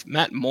have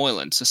Matt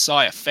Moylan,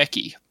 Sasaya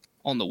Feki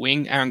on the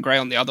wing, Aaron Gray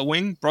on the other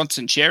wing,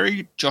 Bronson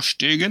Cherry, Josh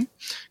Dugan,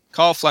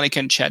 Kyle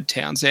Flanagan, Chad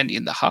Townsend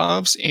in the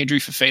halves, Andrew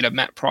Fafita,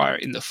 Matt Pryor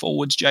in the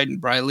forwards, Jaden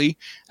Brayley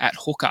at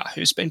hooker,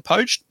 who's been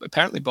poached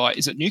apparently by,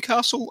 is it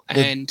Newcastle?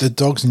 And the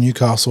Dogs in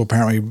Newcastle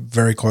apparently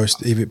very close,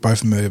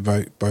 both of them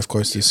are both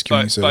close to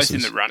security services. Both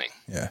in the running.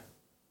 Yeah.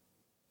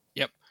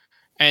 Yep.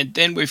 And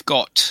then we've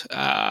got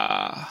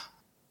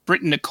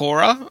Britton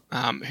Nakora,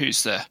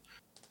 who's the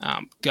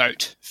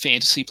GOAT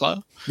fantasy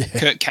player. Yeah.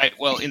 Kurt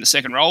Catewell in the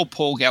second role,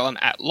 Paul Gallen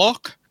at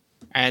lock,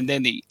 and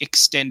then the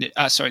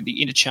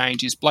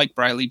interchange is Blake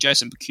Brayley,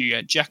 Jason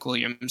Bakuya, Jack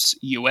Williams,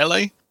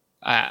 Ueli,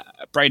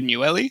 Braden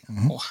Ueli,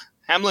 or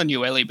Hamlin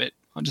Ueli, but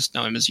I just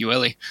know him as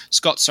Ueli,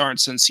 Scott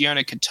Sorensen,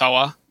 Sione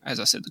Katoa, as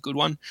I said, the good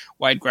one,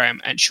 Wade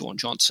Graham and Sean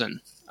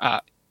Johnson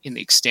in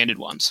the extended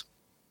ones.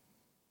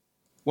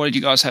 What did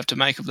you guys have to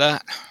make of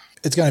that?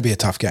 It's going to be a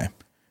tough game.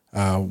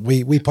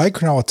 We played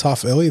Cronulla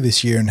tough earlier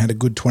this year and had a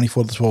good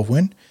 24-12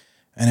 win.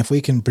 And if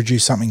we can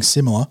produce something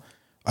similar,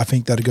 I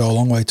think that'd go a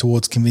long way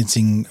towards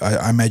convincing,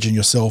 I imagine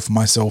yourself,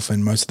 myself,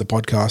 and most of the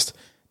podcast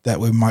that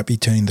we might be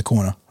turning the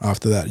corner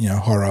after that,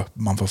 horror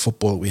month of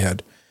football that we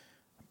had.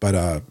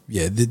 But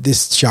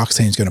this Sharks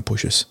team is going to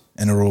push us,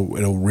 and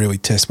it'll really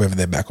test whether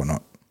they're back or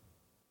not.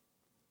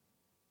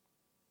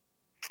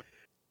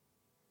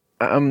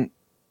 I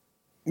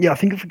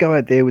think if we go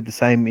out there with the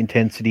same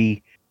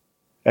intensity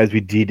as we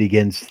did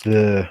against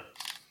the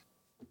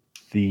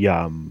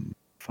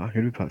who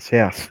did we play?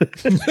 South.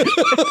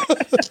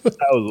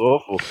 That was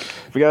awful.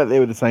 If we go out there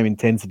with the same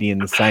intensity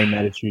and the same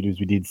attitude as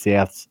we did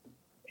Souths,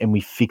 and we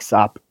fix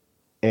up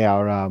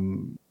our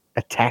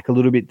attack a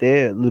little bit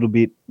there, we're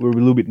a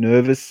little bit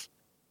nervous.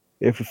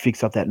 If we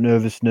fix up that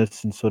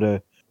nervousness and sort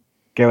of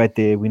go out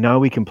there, we know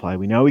we can play.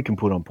 We know we can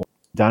put on points.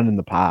 Done in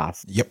the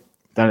past. Yep.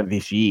 Done it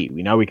this year.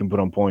 We know we can put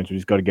on points. We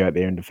just got to go out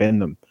there and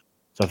defend them.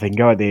 So if they can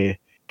go out there,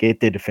 get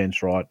their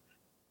defense right,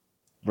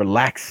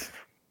 relax,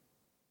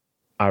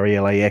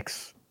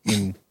 RELAX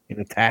in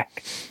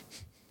attack.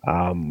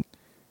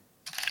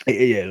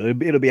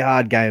 It'll be a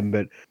hard game,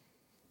 but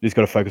you just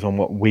got to focus on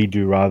what we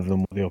do rather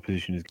than what the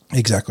opposition is.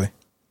 Exactly.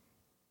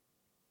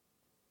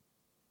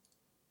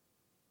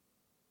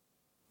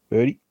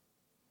 30.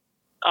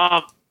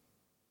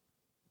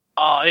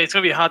 It's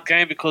gonna be a hard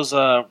game because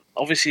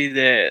obviously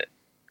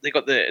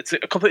it's a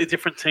completely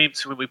different team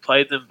to when we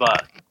played them,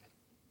 but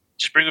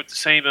just bring up the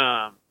same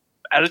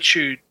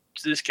attitude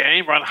to this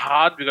game. Run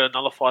hard. We got to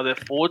nullify their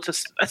forwards.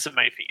 That's the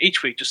main thing.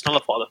 Each week, just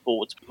nullify the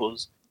forwards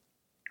because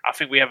I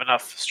think we have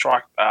enough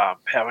strike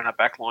power in our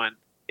back line,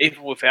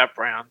 even without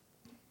Brown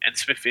and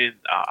Smith in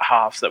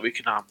halves, that we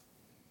can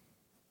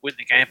win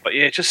the game. But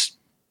yeah, just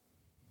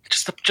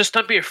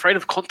don't be afraid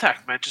of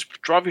contact, man. Just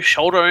drive your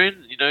shoulder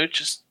in.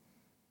 It's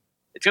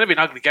going to be an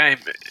ugly game.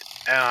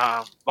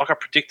 Like I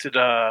predicted,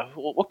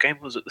 what game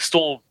was it? The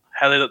Storm.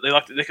 How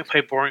they can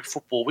play boring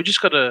football. We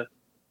just got to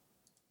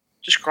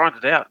just grind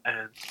it out,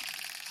 and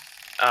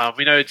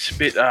we know it's a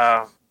bit.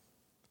 I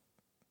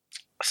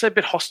say a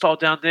bit hostile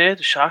down there,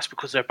 the Sharks,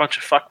 because they're a bunch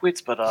of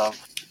fuckwits. But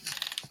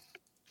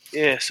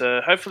yeah.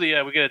 So hopefully,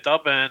 we get a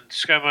dub, and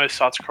ScoMo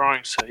starts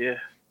crying. So yeah.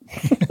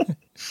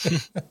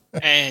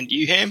 And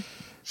you, Ham?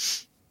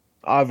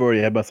 I've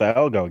already had my say.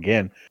 I'll go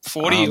again.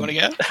 40, you want to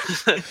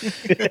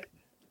go?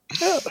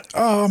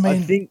 Oh, I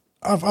mean,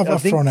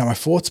 I've thrown out my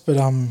thoughts, but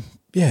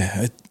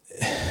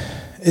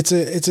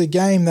it's a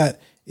game that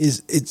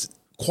it's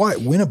quite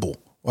winnable.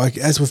 Like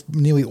as with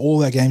nearly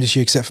all our games this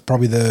year, except for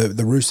probably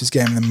the Roosters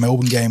game and the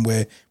Melbourne game,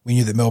 where we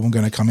knew that Melbourne were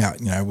going to come out,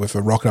 with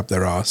a rocket up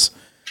their ass,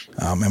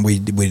 and we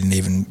didn't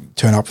even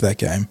turn up for that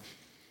game.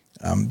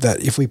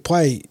 That if we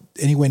play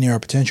anywhere near our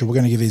potential, we're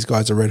going to give these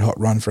guys a red hot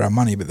run for our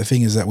money. But the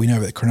thing is that we know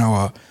that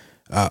Cronulla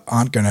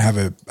aren't going to have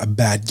a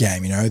bad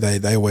game.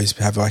 They always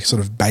have like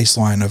sort of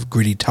baseline of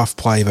gritty, tough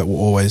play that will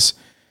always,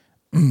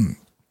 put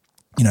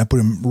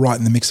them right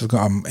in the mix of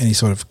any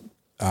sort of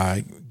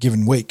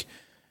given week.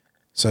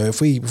 So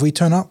if we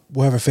turn up,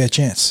 we'll have a fair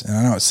chance. And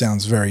I know it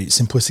sounds very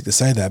simplistic to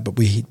say that, but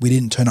we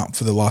didn't turn up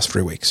for the last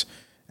 3 weeks,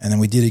 and then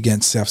we did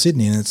against South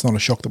Sydney, and it's not a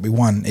shock that we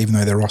won, even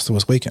though their roster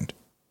was weakened.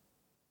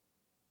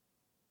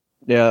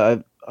 Yeah,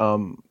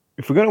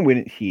 if we're going to win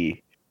it here,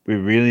 we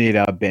really need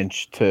our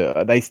bench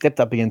to. They stepped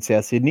up against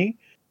South Sydney,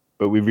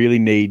 but we really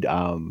need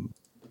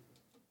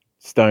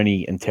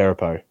Stoney and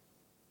Terapo.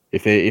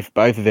 If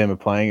both of them are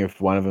playing, or if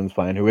one of them's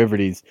playing, whoever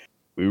it is,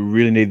 we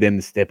really need them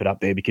to step it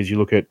up there, because you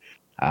look at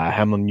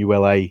Hamlin,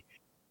 ULA,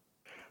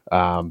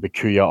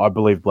 Bakuya. I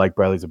believe Blake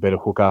Brayley's a better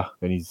hooker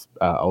than his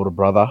older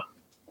brother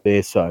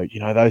there. So,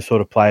 those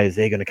sort of players,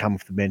 they're going to come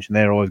off the bench and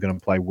they're always going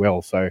to play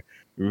well. So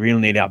we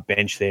really need our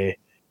bench there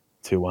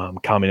to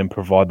come in and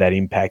provide that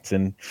impact.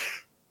 And,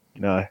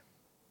 I'd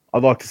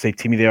like to see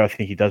Timmy there. I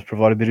think he does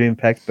provide a bit of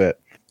impact,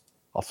 but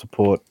I'll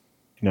support,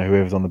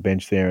 whoever's on the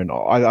bench there. And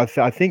I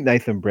think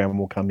Nathan Brown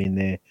will come in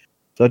there.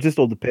 So it just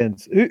all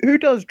depends. Who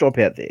does drop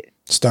out there?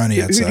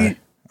 Stoney, I'd say.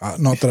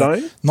 Not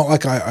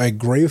like I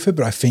agree with it,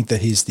 but I think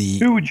that he's the.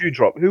 Who would you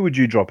drop? Who would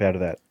you drop out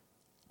of that?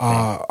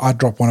 I'd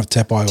drop one of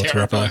Tepai or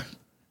Terapo.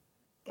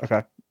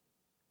 Okay.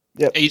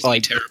 Yep.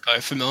 Easily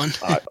Terapo for mine.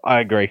 I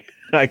agree.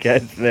 Okay,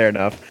 fair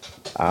enough.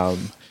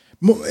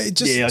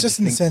 Just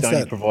in the sense Stoney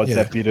that provides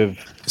that bit of.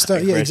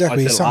 Exactly. I said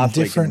Something last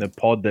different. week in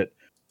the pod that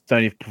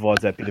Stoney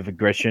provides that bit of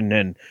aggression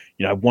and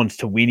wants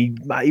to win.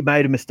 He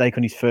made a mistake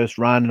on his first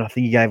run, and I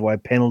think he gave away a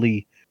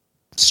penalty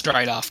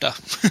straight after.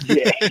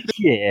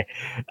 yeah.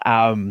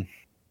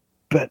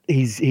 But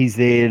he's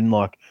there, and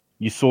like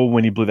you saw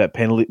when he blew that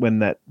penalty, when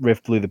that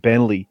ref blew the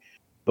penalty,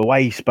 the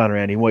way he spun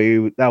around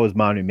him, that was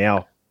Manu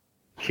Mao,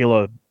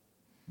 killer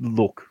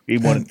look. He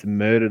wanted to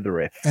murder the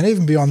ref. And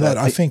even beyond that,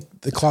 I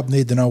think the club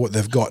need to know what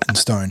they've got in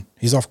Stone.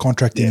 He's off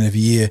contract at the end of the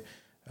year.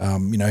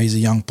 He's a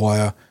young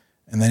player,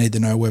 and they need to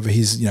know whether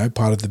he's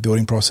part of the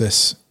building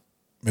process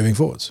moving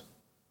forwards.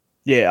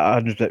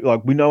 Yeah,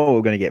 like we know what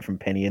we're going to get from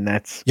Penny, and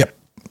that's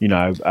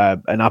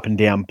an up and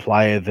down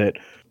player that,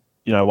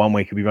 1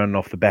 week he'll be running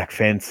off the back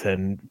fence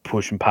and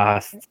pushing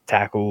past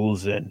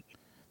tackles, and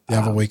the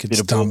other week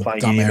it's dumb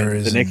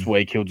errors. The next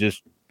week he'll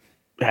just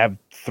have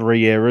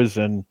 3 errors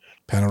and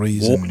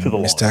penalties Walk and to the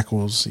missed line.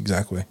 tackles.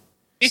 Exactly.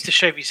 He needs to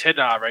shave his head,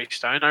 Ray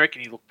Stone. I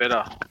reckon he looked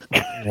better.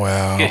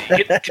 Wow.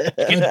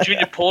 Get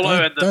Junior Paulo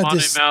and the Don't Manu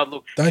diss- Mao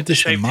look. don't Get the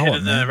diss the shaved head mullet,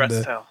 and the man. rat's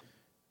The- tail.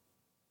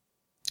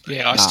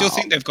 Yeah, I still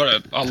think they've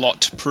got a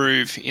lot to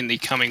prove in the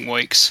coming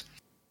weeks.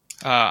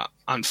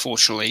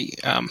 Unfortunately,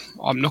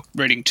 I'm not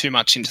reading too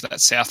much into that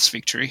Souths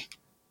victory.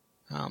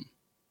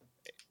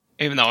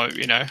 Even though,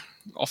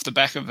 off the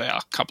back of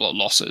our couple of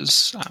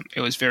losses,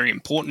 it was a very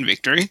important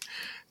victory.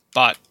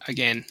 But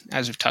again,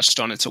 as we've touched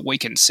on, it's a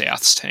weakened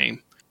Souths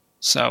team.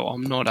 So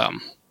I'm not,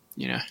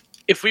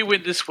 If we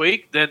win this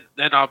week, then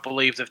I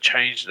believe they've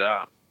changed.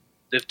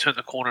 They've turned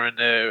the corner in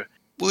their.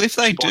 Well, if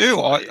they do,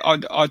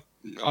 I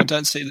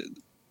don't see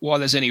why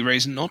there's any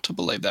reason not to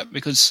believe that,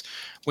 because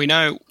we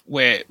know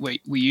where we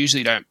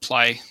usually don't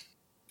play.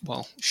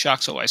 Well,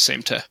 Sharks always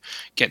seem to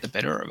get the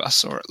better of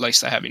us, or at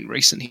least they have in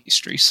recent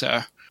history.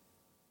 So,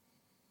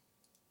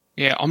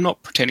 yeah, I'm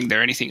not pretending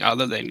they're anything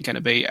other than going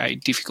to be a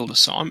difficult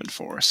assignment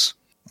for us,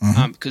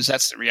 because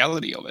that's the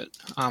reality of it.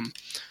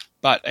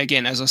 But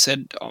again, as I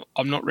said,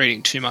 I'm not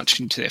reading too much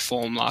into their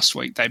form last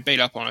week. They beat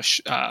up on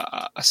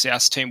a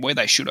South team where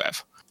they should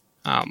have.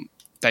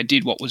 They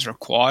did what was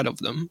required of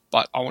them,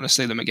 but I want to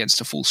see them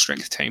against a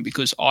full-strength team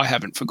because I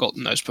haven't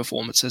forgotten those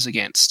performances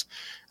against,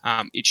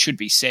 it should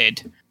be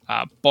said,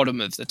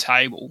 bottom of the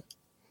table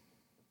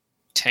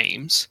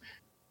teams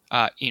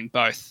in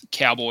both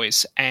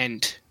Cowboys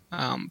and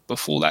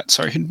before that.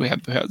 Sorry, who did we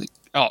have?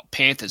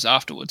 Panthers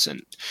afterwards.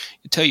 And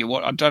I tell you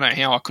what, I don't know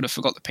how I could have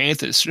forgot the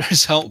Panthers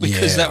result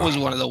because that was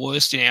one of the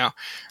worst in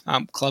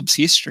our club's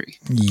history.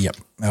 Yep,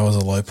 that was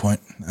a low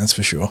point. That's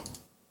for sure.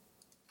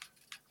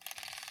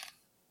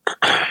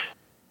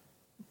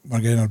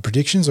 Want to get into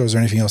predictions, or is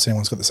there anything else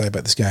anyone's got to say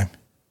about this game?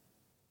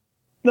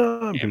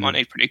 No, Yeah, might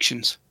need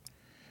predictions.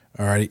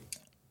 Alrighty,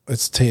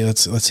 let's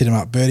hit him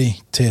up.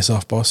 Birdie, tee us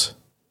off, boss.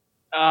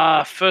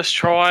 First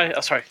try.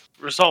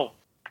 Result: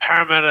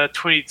 Parramatta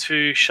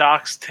 22,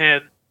 Sharks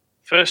 10.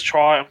 First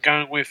try. I'm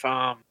going with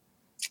Makasivo,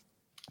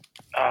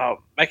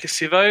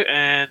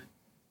 and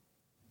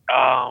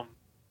I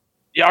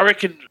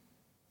reckon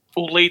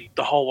we'll lead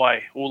the whole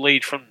way. We'll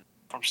lead from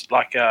we'll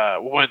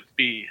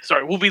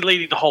be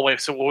leading the whole way,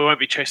 so we won't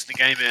be chasing the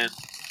game. And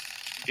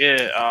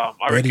I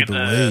Birdie reckon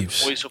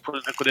believes. the boys will put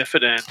in a good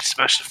effort and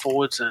smash the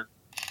forwards and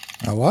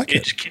I like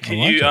it. just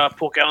continue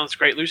Port Gallen's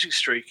great losing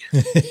streak.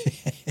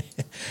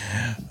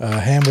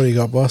 Ham, what do you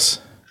got,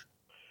 boss?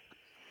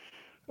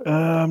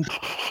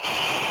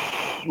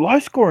 low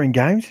scoring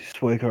games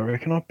this week, I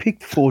reckon. I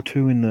picked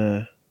 4-2 in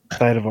the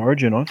State of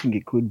Origin. I think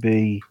it could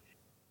be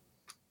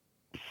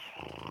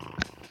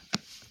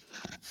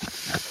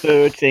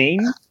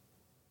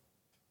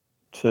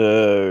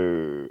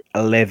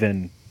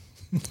 13-11.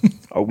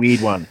 A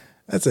weird one.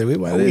 That's a weird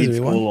one. A It is weird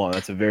a weird one. scoreline.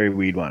 That's a very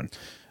weird one.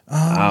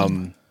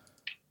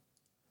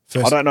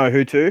 First, I don't know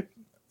who to.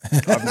 I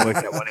haven't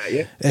worked that one out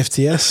yet.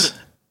 FTS.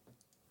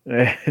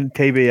 And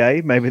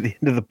TBA, maybe at the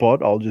end of the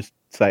pod, I'll just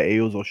say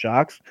Eels or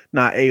Sharks.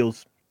 Nah,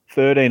 Eels.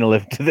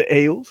 13-11 to the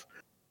Eels.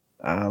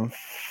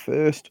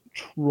 First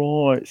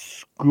try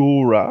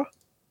scorer,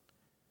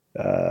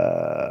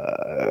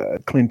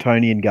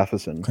 Clintonian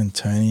Gutherson.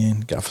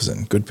 Clintonian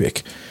Gutherson. Good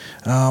pick.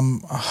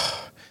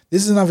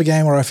 This is another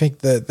game where I think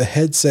the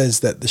head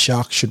says that the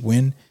Sharks should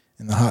win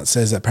and the heart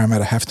says that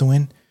Parramatta have to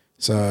win.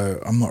 So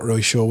I'm not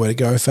really sure where to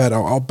go with that.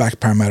 I'll back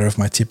Parramatta with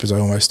my tip, as I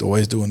almost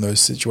always do in those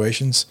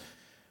situations.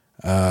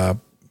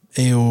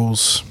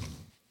 Eels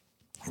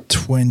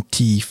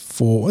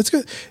 24. Let's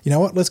go. You know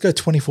what? Let's go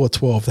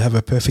 24-12 to have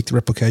a perfect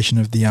replication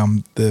of the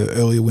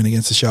earlier win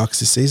against the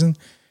Sharks this season.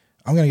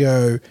 I'm going to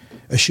go,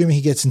 assuming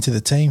he gets into the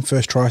team,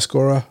 first try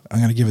scorer, I'm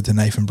going to give it to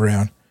Nathan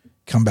Brown.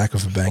 Come back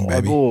with a bang,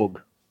 baby.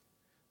 Cyborg.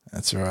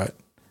 That's right.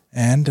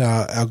 And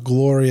our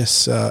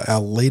glorious,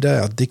 our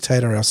leader, our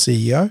dictator, our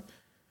CEO.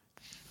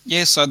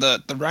 Yeah, so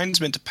the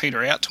rain's meant to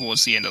peter out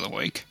towards the end of the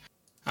week,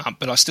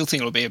 but I still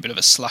think it'll be a bit of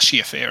a slushy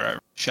affair over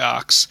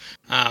Sharks.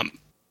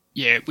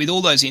 With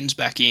all those ins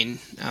back in,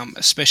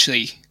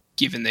 especially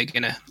given they're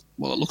going to, it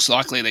looks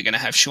likely they're going to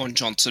have Sean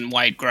Johnson,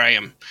 Wade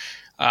Graham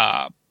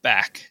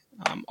back.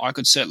 I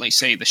could certainly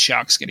see the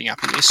Sharks getting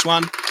up in this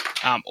one,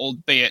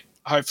 albeit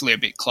hopefully a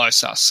bit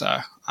closer. So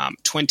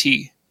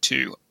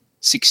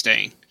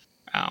 20-16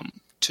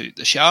 to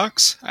the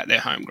Sharks at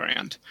their home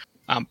ground.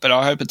 But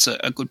I hope it's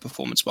a good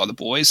performance by the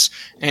boys.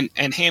 And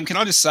Ham, can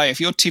I just say,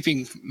 if you're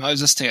tipping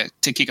Moses to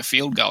kick a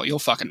field goal, you're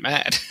fucking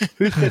mad.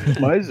 Who said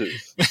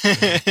Moses?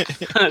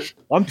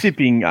 I'm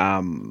tipping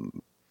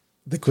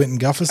The Quentin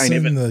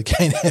Gufferson, the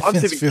Kane Evans. I'm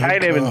tipping field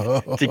Kane Evans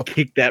goal. to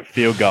kick that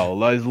field goal.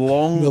 Those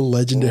long, The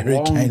legendary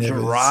long Kane Evans.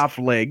 giraffe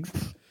legs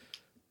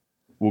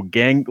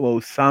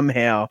will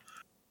somehow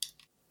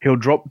he'll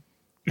drop.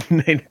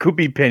 It could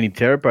be Penny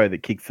Terapo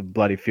that kicks the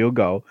bloody field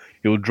goal.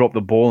 He'll drop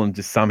the ball and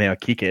just somehow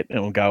kick it and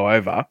it'll go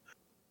over.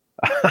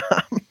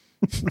 I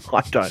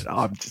don't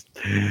know.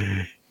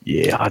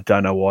 I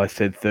don't know why I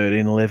said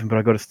 13-11, but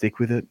I got to stick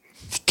with it.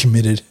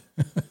 Committed.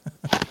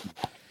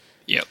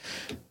 Yep.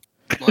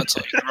 Well, that's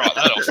like, write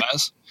that off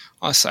as.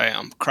 I say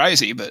I'm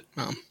crazy, but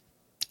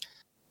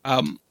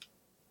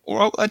all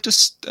well, that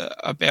just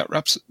about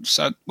wraps it.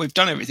 So we've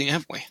done everything,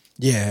 haven't we?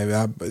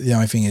 Yeah, the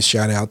only thing is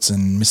shout-outs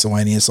and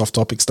miscellaneous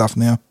off-topic stuff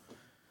now.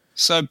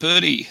 So,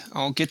 Birdie,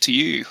 I'll get to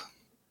you.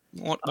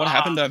 What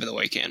happened over the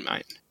weekend,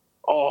 mate?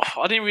 Oh,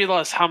 I didn't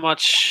realise how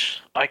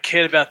much I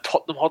cared about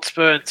Tottenham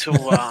Hotspur until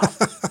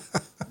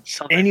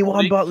Sunday Anyone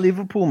morning. but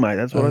Liverpool, mate.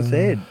 That's what I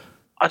said.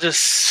 I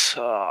just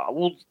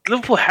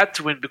Liverpool had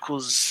to win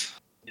because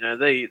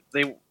they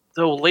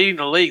were leading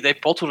the league. They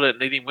bottled it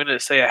and they didn't win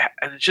it.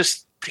 And it's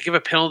just to give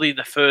a penalty in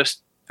the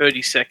first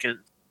 30 seconds.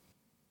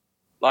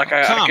 Like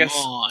I guess,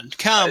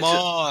 come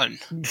on.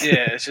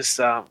 Yeah, it's just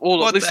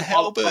what the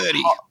hell,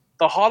 Birdie?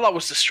 The highlight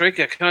was the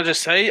streaker. Can I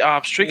just say,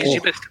 streakers, you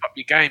better step up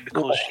your game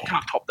because you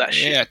can't top that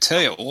shit. Yeah, I tell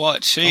you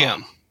what,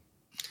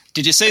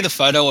 did you see the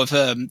photo of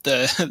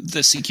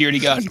the security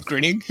guard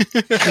grinning?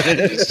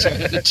 Just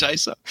trying to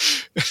chase her.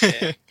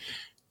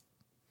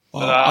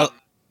 Yeah.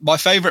 My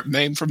favourite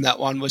meme from that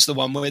one was the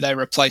one where they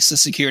replaced the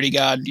security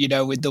guard,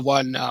 with the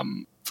one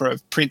for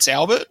Prince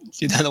Albert,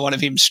 the one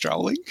of him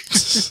strolling.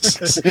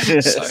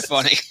 So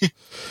funny.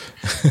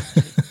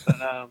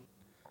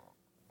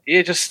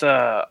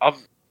 But,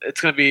 it's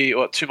going to be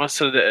 2 months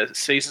to the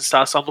season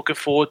starts. So I'm looking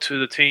forward to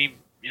the team,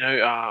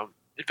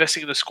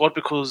 investing in the squad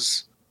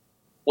because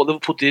what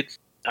Liverpool did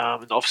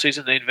in the off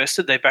season, they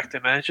invested, they backed their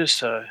managers.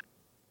 So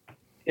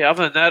yeah,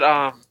 other than that,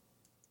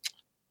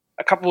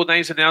 a couple of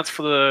names announced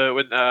for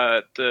when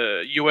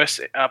the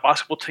US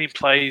basketball team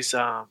plays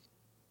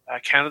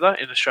Canada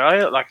in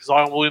Australia. Like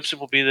Zion Williamson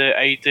will be there,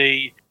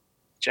 AD,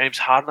 James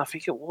Harden, I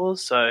think it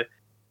was. So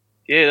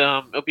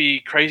yeah, it'll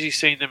be crazy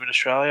seeing them in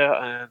Australia.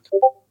 And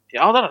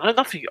yeah, I don't know,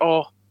 nothing.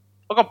 Oh,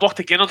 I got blocked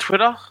again on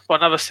Twitter by a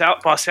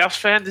Souths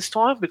fan this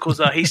time because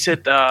he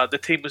said the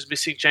team was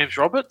missing James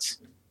Roberts.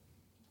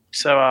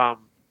 So how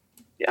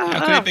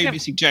could he be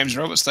missing James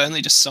Roberts? They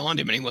only just signed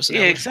him and he wasn't.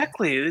 Yeah,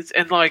 exactly.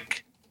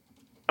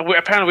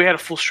 Apparently we had a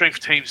full strength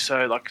team. So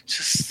I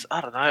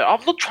don't know.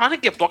 I'm not trying to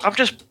get blocked. I'm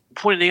just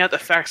pointing out the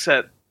facts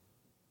that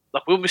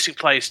we're missing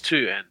players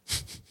too. And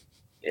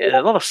yeah,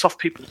 a lot of soft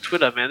people on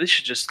Twitter, man. They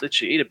should just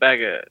literally eat a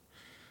bag of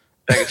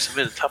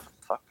cement and toughen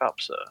the fuck up.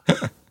 So.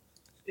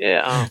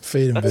 Yeah,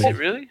 feed that's it,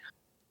 really.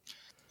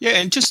 Yeah,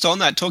 and just on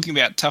that, talking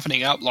about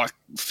toughening up, like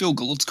Phil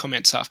Gould's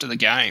comments after the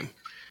game,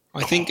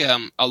 I think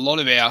a lot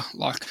of our,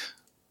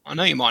 I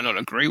know you might not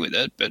agree with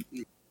it, but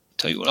I'll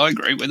tell you what, I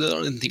agree with it.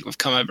 I didn't think we've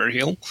come over a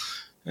hill,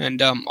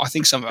 and I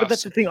think some of us. But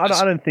that's the thing. I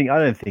don't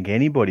think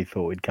anybody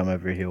thought we'd come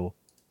over a hill.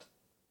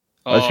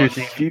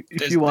 Seriously,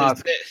 if you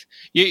ask,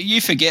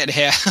 you forget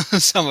how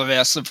some of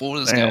our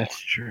supporters go. That's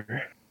true.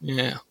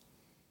 Yeah,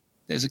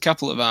 there's a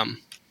couple of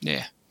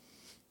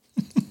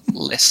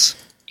less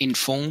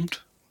informed.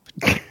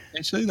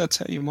 Actually, that's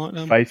how you might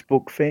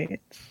Facebook fans.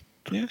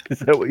 Yeah, is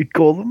that what you'd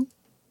call them?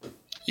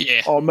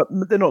 Yeah. Oh,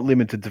 they're not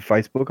limited to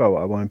Facebook. I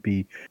won't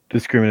be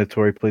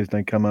discriminatory. Please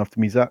don't come after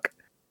me, Zuck.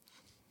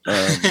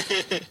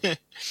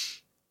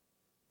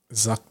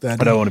 Zuck that.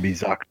 I don't want to be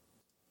Zuck.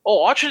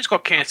 Oh, iTunes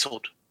got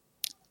cancelled.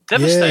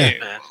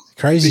 Devastating, man.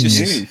 Crazy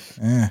news.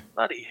 Yeah.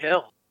 Bloody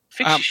hell.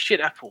 Fix your shit,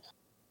 Apple.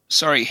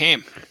 Sorry,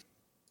 Ham.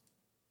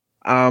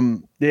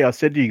 Yeah, I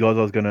said to you guys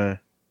I was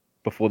gonna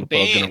before the pod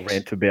I was gonna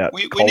rant about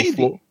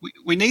coleslaw.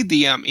 We need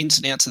the ins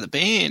and outs of the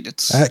band.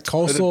 It's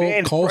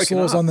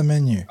coleslaw's on the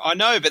menu. I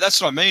know, but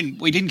that's what I mean.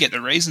 We didn't get the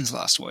reasons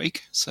last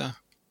week, so.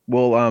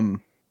 Well,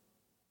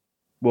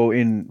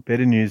 in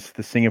better news,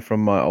 the singer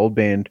from my old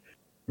band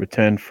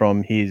returned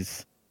from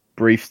his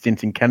brief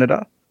stint in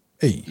Canada.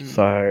 Hey.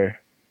 So,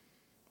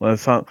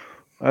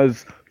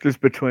 as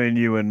just between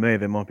you and me,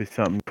 there might be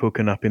something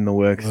cooking up in the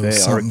works there.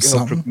 Something.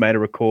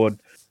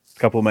 A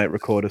couple of mate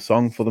record a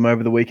song for them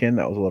over the weekend.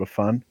 That was a lot of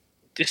fun.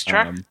 Diss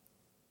track?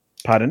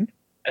 Pardon?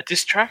 A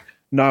diss track?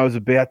 No, it was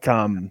about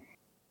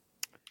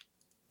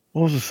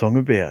what was the song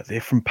about? They're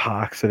from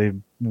Park, so they're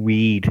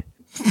weird.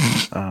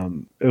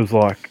 It was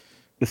like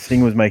the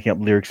singer was making up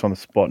lyrics on the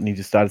spot, and he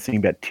just started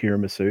singing about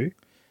tiramisu.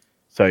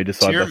 So he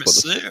decided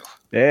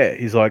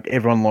he's like,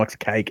 everyone likes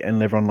cake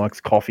and everyone likes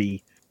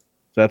coffee.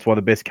 So that's why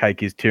the best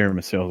cake is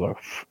tiramisu. I was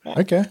like,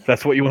 okay,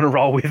 that's what you want to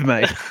roll with,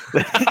 mate.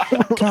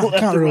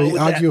 can't really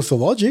argue with the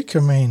logic. I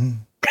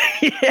mean,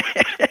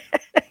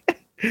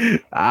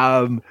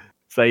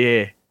 so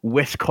yeah,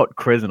 Westcott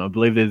Crescent. I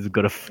believe there's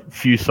got a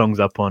few songs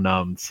up on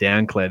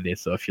SoundCloud there.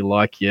 So if you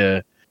like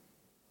your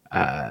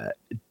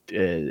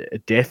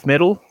death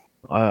metal,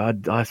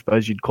 I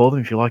suppose you'd call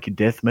them. If you like your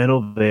death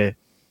metal, they're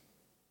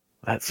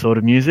that sort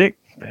of music.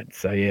 But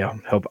so yeah,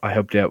 I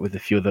helped out with a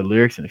few of the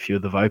lyrics and a few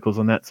of the vocals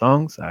on that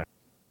song. So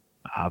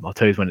I'll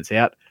tell you when it's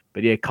out.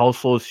 But yeah,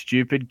 coleslaw is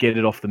stupid. Get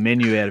it off the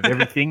menu out of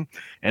everything.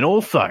 And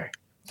also,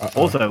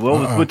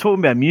 we're talking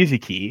about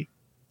music here.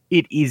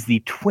 It is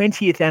the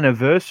 20th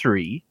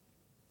anniversary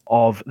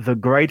of the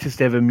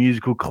greatest ever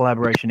musical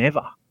collaboration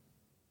ever.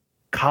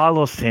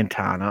 Carlos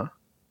Santana,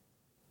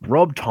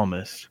 Rob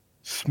Thomas,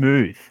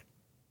 Smooth.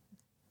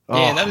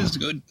 Yeah, that is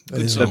good.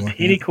 That is the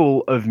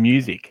pinnacle of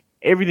music.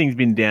 Everything's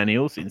been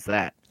downhill since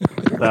that.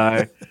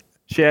 So,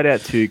 shout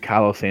out to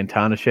Carlos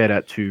Santana. Shout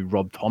out to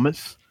Rob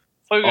Thomas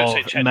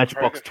of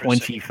Matchbox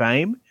 20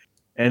 fame.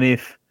 And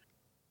if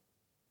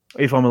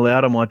If I'm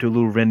allowed, I might do a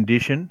little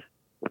rendition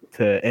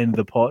to end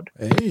the pod.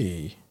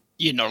 Hey.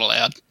 You're not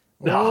allowed.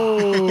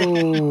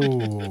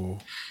 Oh.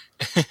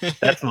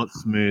 That's not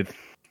smooth.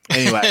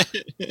 Anyway.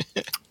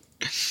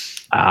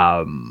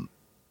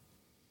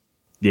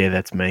 Yeah,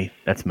 that's me.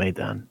 That's me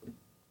done.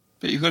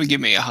 But you've got to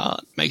give me a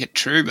heart. Make it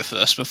true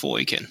before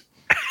you can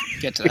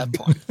get to that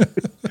point.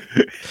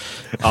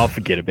 I'll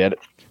forget about it.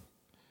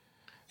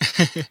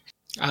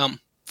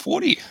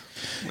 40.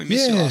 We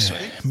missed you last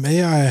week.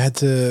 Me, I had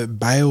to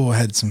bail. I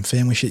had some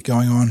family shit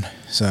going on,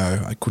 so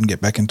I couldn't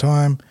get back in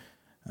time.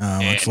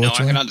 Unfortunately, no,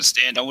 I can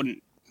understand. I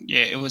wouldn't.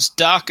 Yeah, it was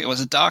dark. It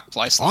was a dark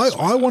place.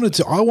 I wanted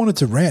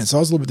to rant, so I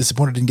was a little bit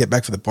disappointed I didn't get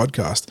back for the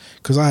podcast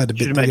because I had a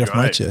bit taken off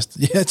my chest.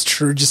 Yeah, it's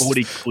true. Just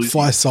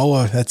fly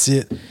solo. That's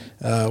it.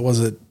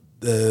 Was it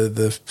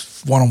the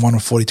 1-on-1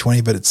 of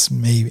 40-20, but it's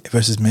me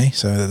versus me,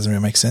 so that doesn't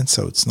really make sense.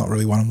 So it's not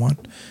really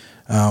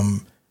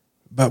 1-on-1.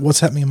 But what's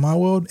happening in my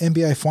world?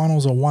 NBA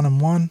Finals are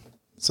 1-on-1.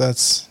 So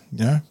that's,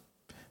 I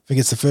think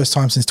it's the first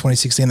time since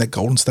 2016 that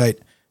Golden State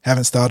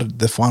haven't started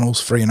the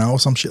finals 3-0 or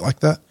some shit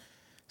like that.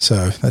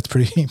 So that's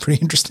pretty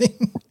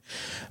interesting.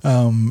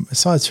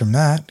 Aside from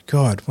that,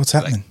 God, what's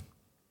happening?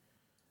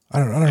 I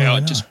don't really know.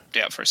 Just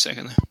out for a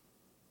second there.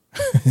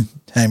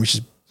 Hamish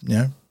is,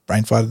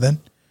 brain farted then?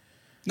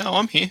 No,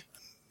 I'm here.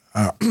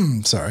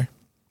 Sorry.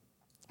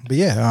 But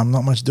yeah,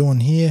 not much doing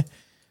here.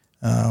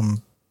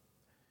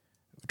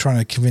 Trying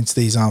to convince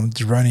these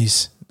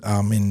jabronis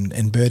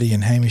in Birdie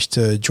and Hamish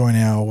to join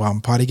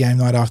our party game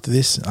night after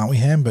this, aren't we,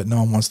 Ham? But no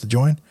one wants to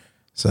join.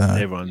 So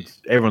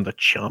everyone's a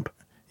chump.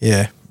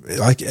 Yeah,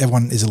 like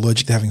everyone is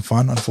allergic to having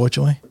fun,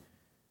 unfortunately.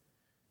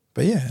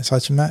 But yeah,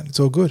 aside from that, it's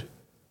all good.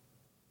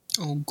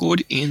 All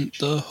good in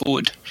the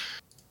hood.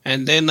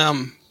 And then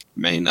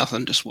me,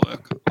 nothing, just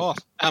work. Oh,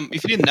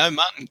 if you didn't know,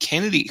 Martin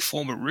Kennedy,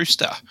 former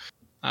Rooster,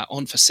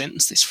 on for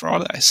sentence this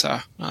Friday. So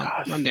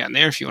run down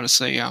there if you want to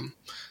see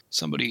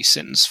somebody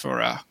sentenced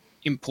for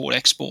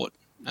import-export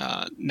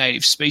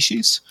native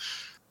species.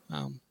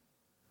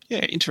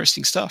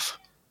 Interesting stuff.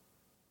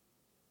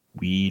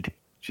 Weird.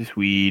 Just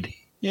weird.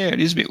 Yeah, it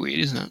is a bit weird,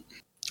 isn't it?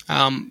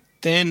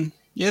 Then,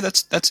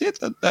 that's it.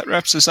 That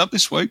wraps us up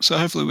this week. So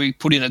hopefully we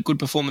put in a good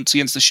performance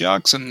against the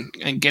Sharks and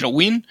get a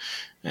win.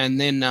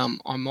 And then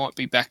I might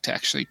be back to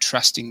actually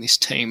trusting this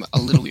team a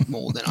little bit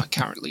more than I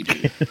currently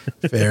do.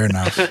 Fair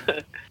enough.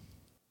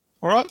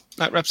 All right,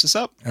 that wraps us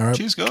up. All right.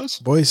 Cheers, guys.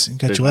 Boys,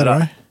 catch you later,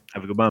 eh?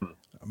 Have a good one.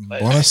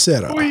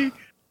 Buonasera.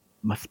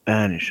 My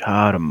Spanish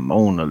heart,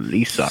 Mona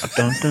Lisa.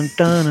 Dun, dun,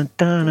 dun, dun,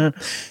 dun, dun.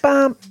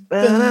 Bam,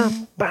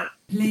 bam, bam.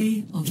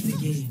 Play of the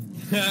game.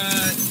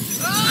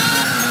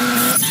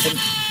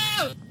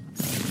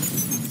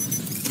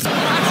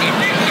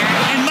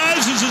 And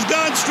Moses has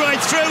gone straight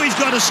through. He's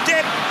got a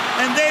step,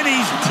 and then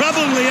he's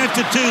probably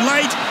acted too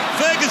late.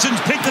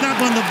 Ferguson's picked it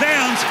up on the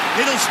bounce.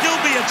 It'll still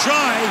be a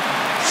try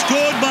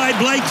scored by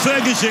Blake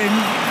Ferguson.